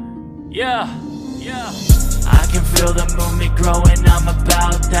 Yeah, yeah. I can feel the movement growing, I'm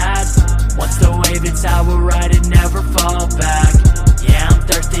about that. Once the wave hits, I will ride it, never fall back. Yeah, I'm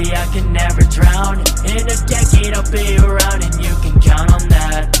thirsty, I can never drown. In a decade I'll be around and you can count on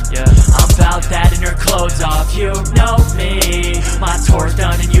that. Yeah, I'm about that and your clothes off, you know me. My tour's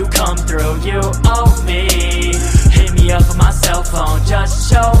done and you come through, you owe me. Hit me up on my cell phone, just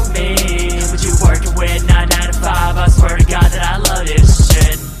show me what you working with, 9 out of 5. I swear to God that I love this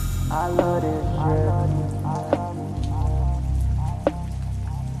shit. I love this shit.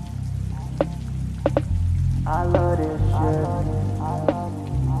 I love this shit.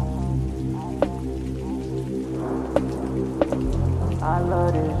 I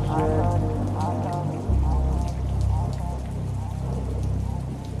love this shit.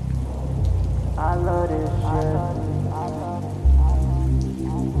 I love this shit.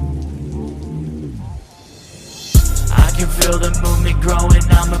 I can feel the movement growing,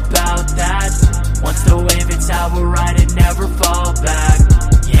 I'm about that. Once the wave hits, I will ride it, never fall back.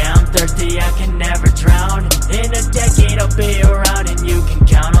 Yeah, I'm thirsty, I can never drown. In a decade I'll be around and you can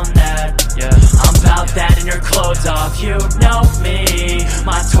count on that. Yeah, I'm about that and your clothes off, you know me.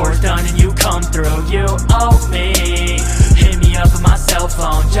 My tour's done and you come through, you owe me. Hit me up on my cell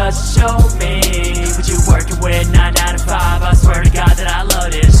phone, just show me what you working with, 9 out of 5. I swear to God that I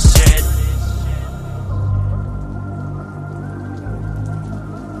love this shit.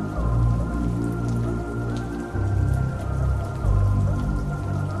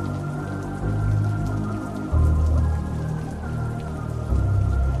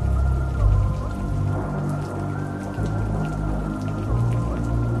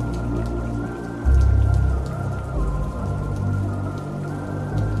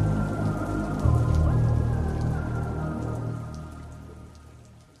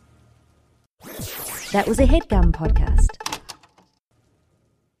 That was a HeadGum podcast.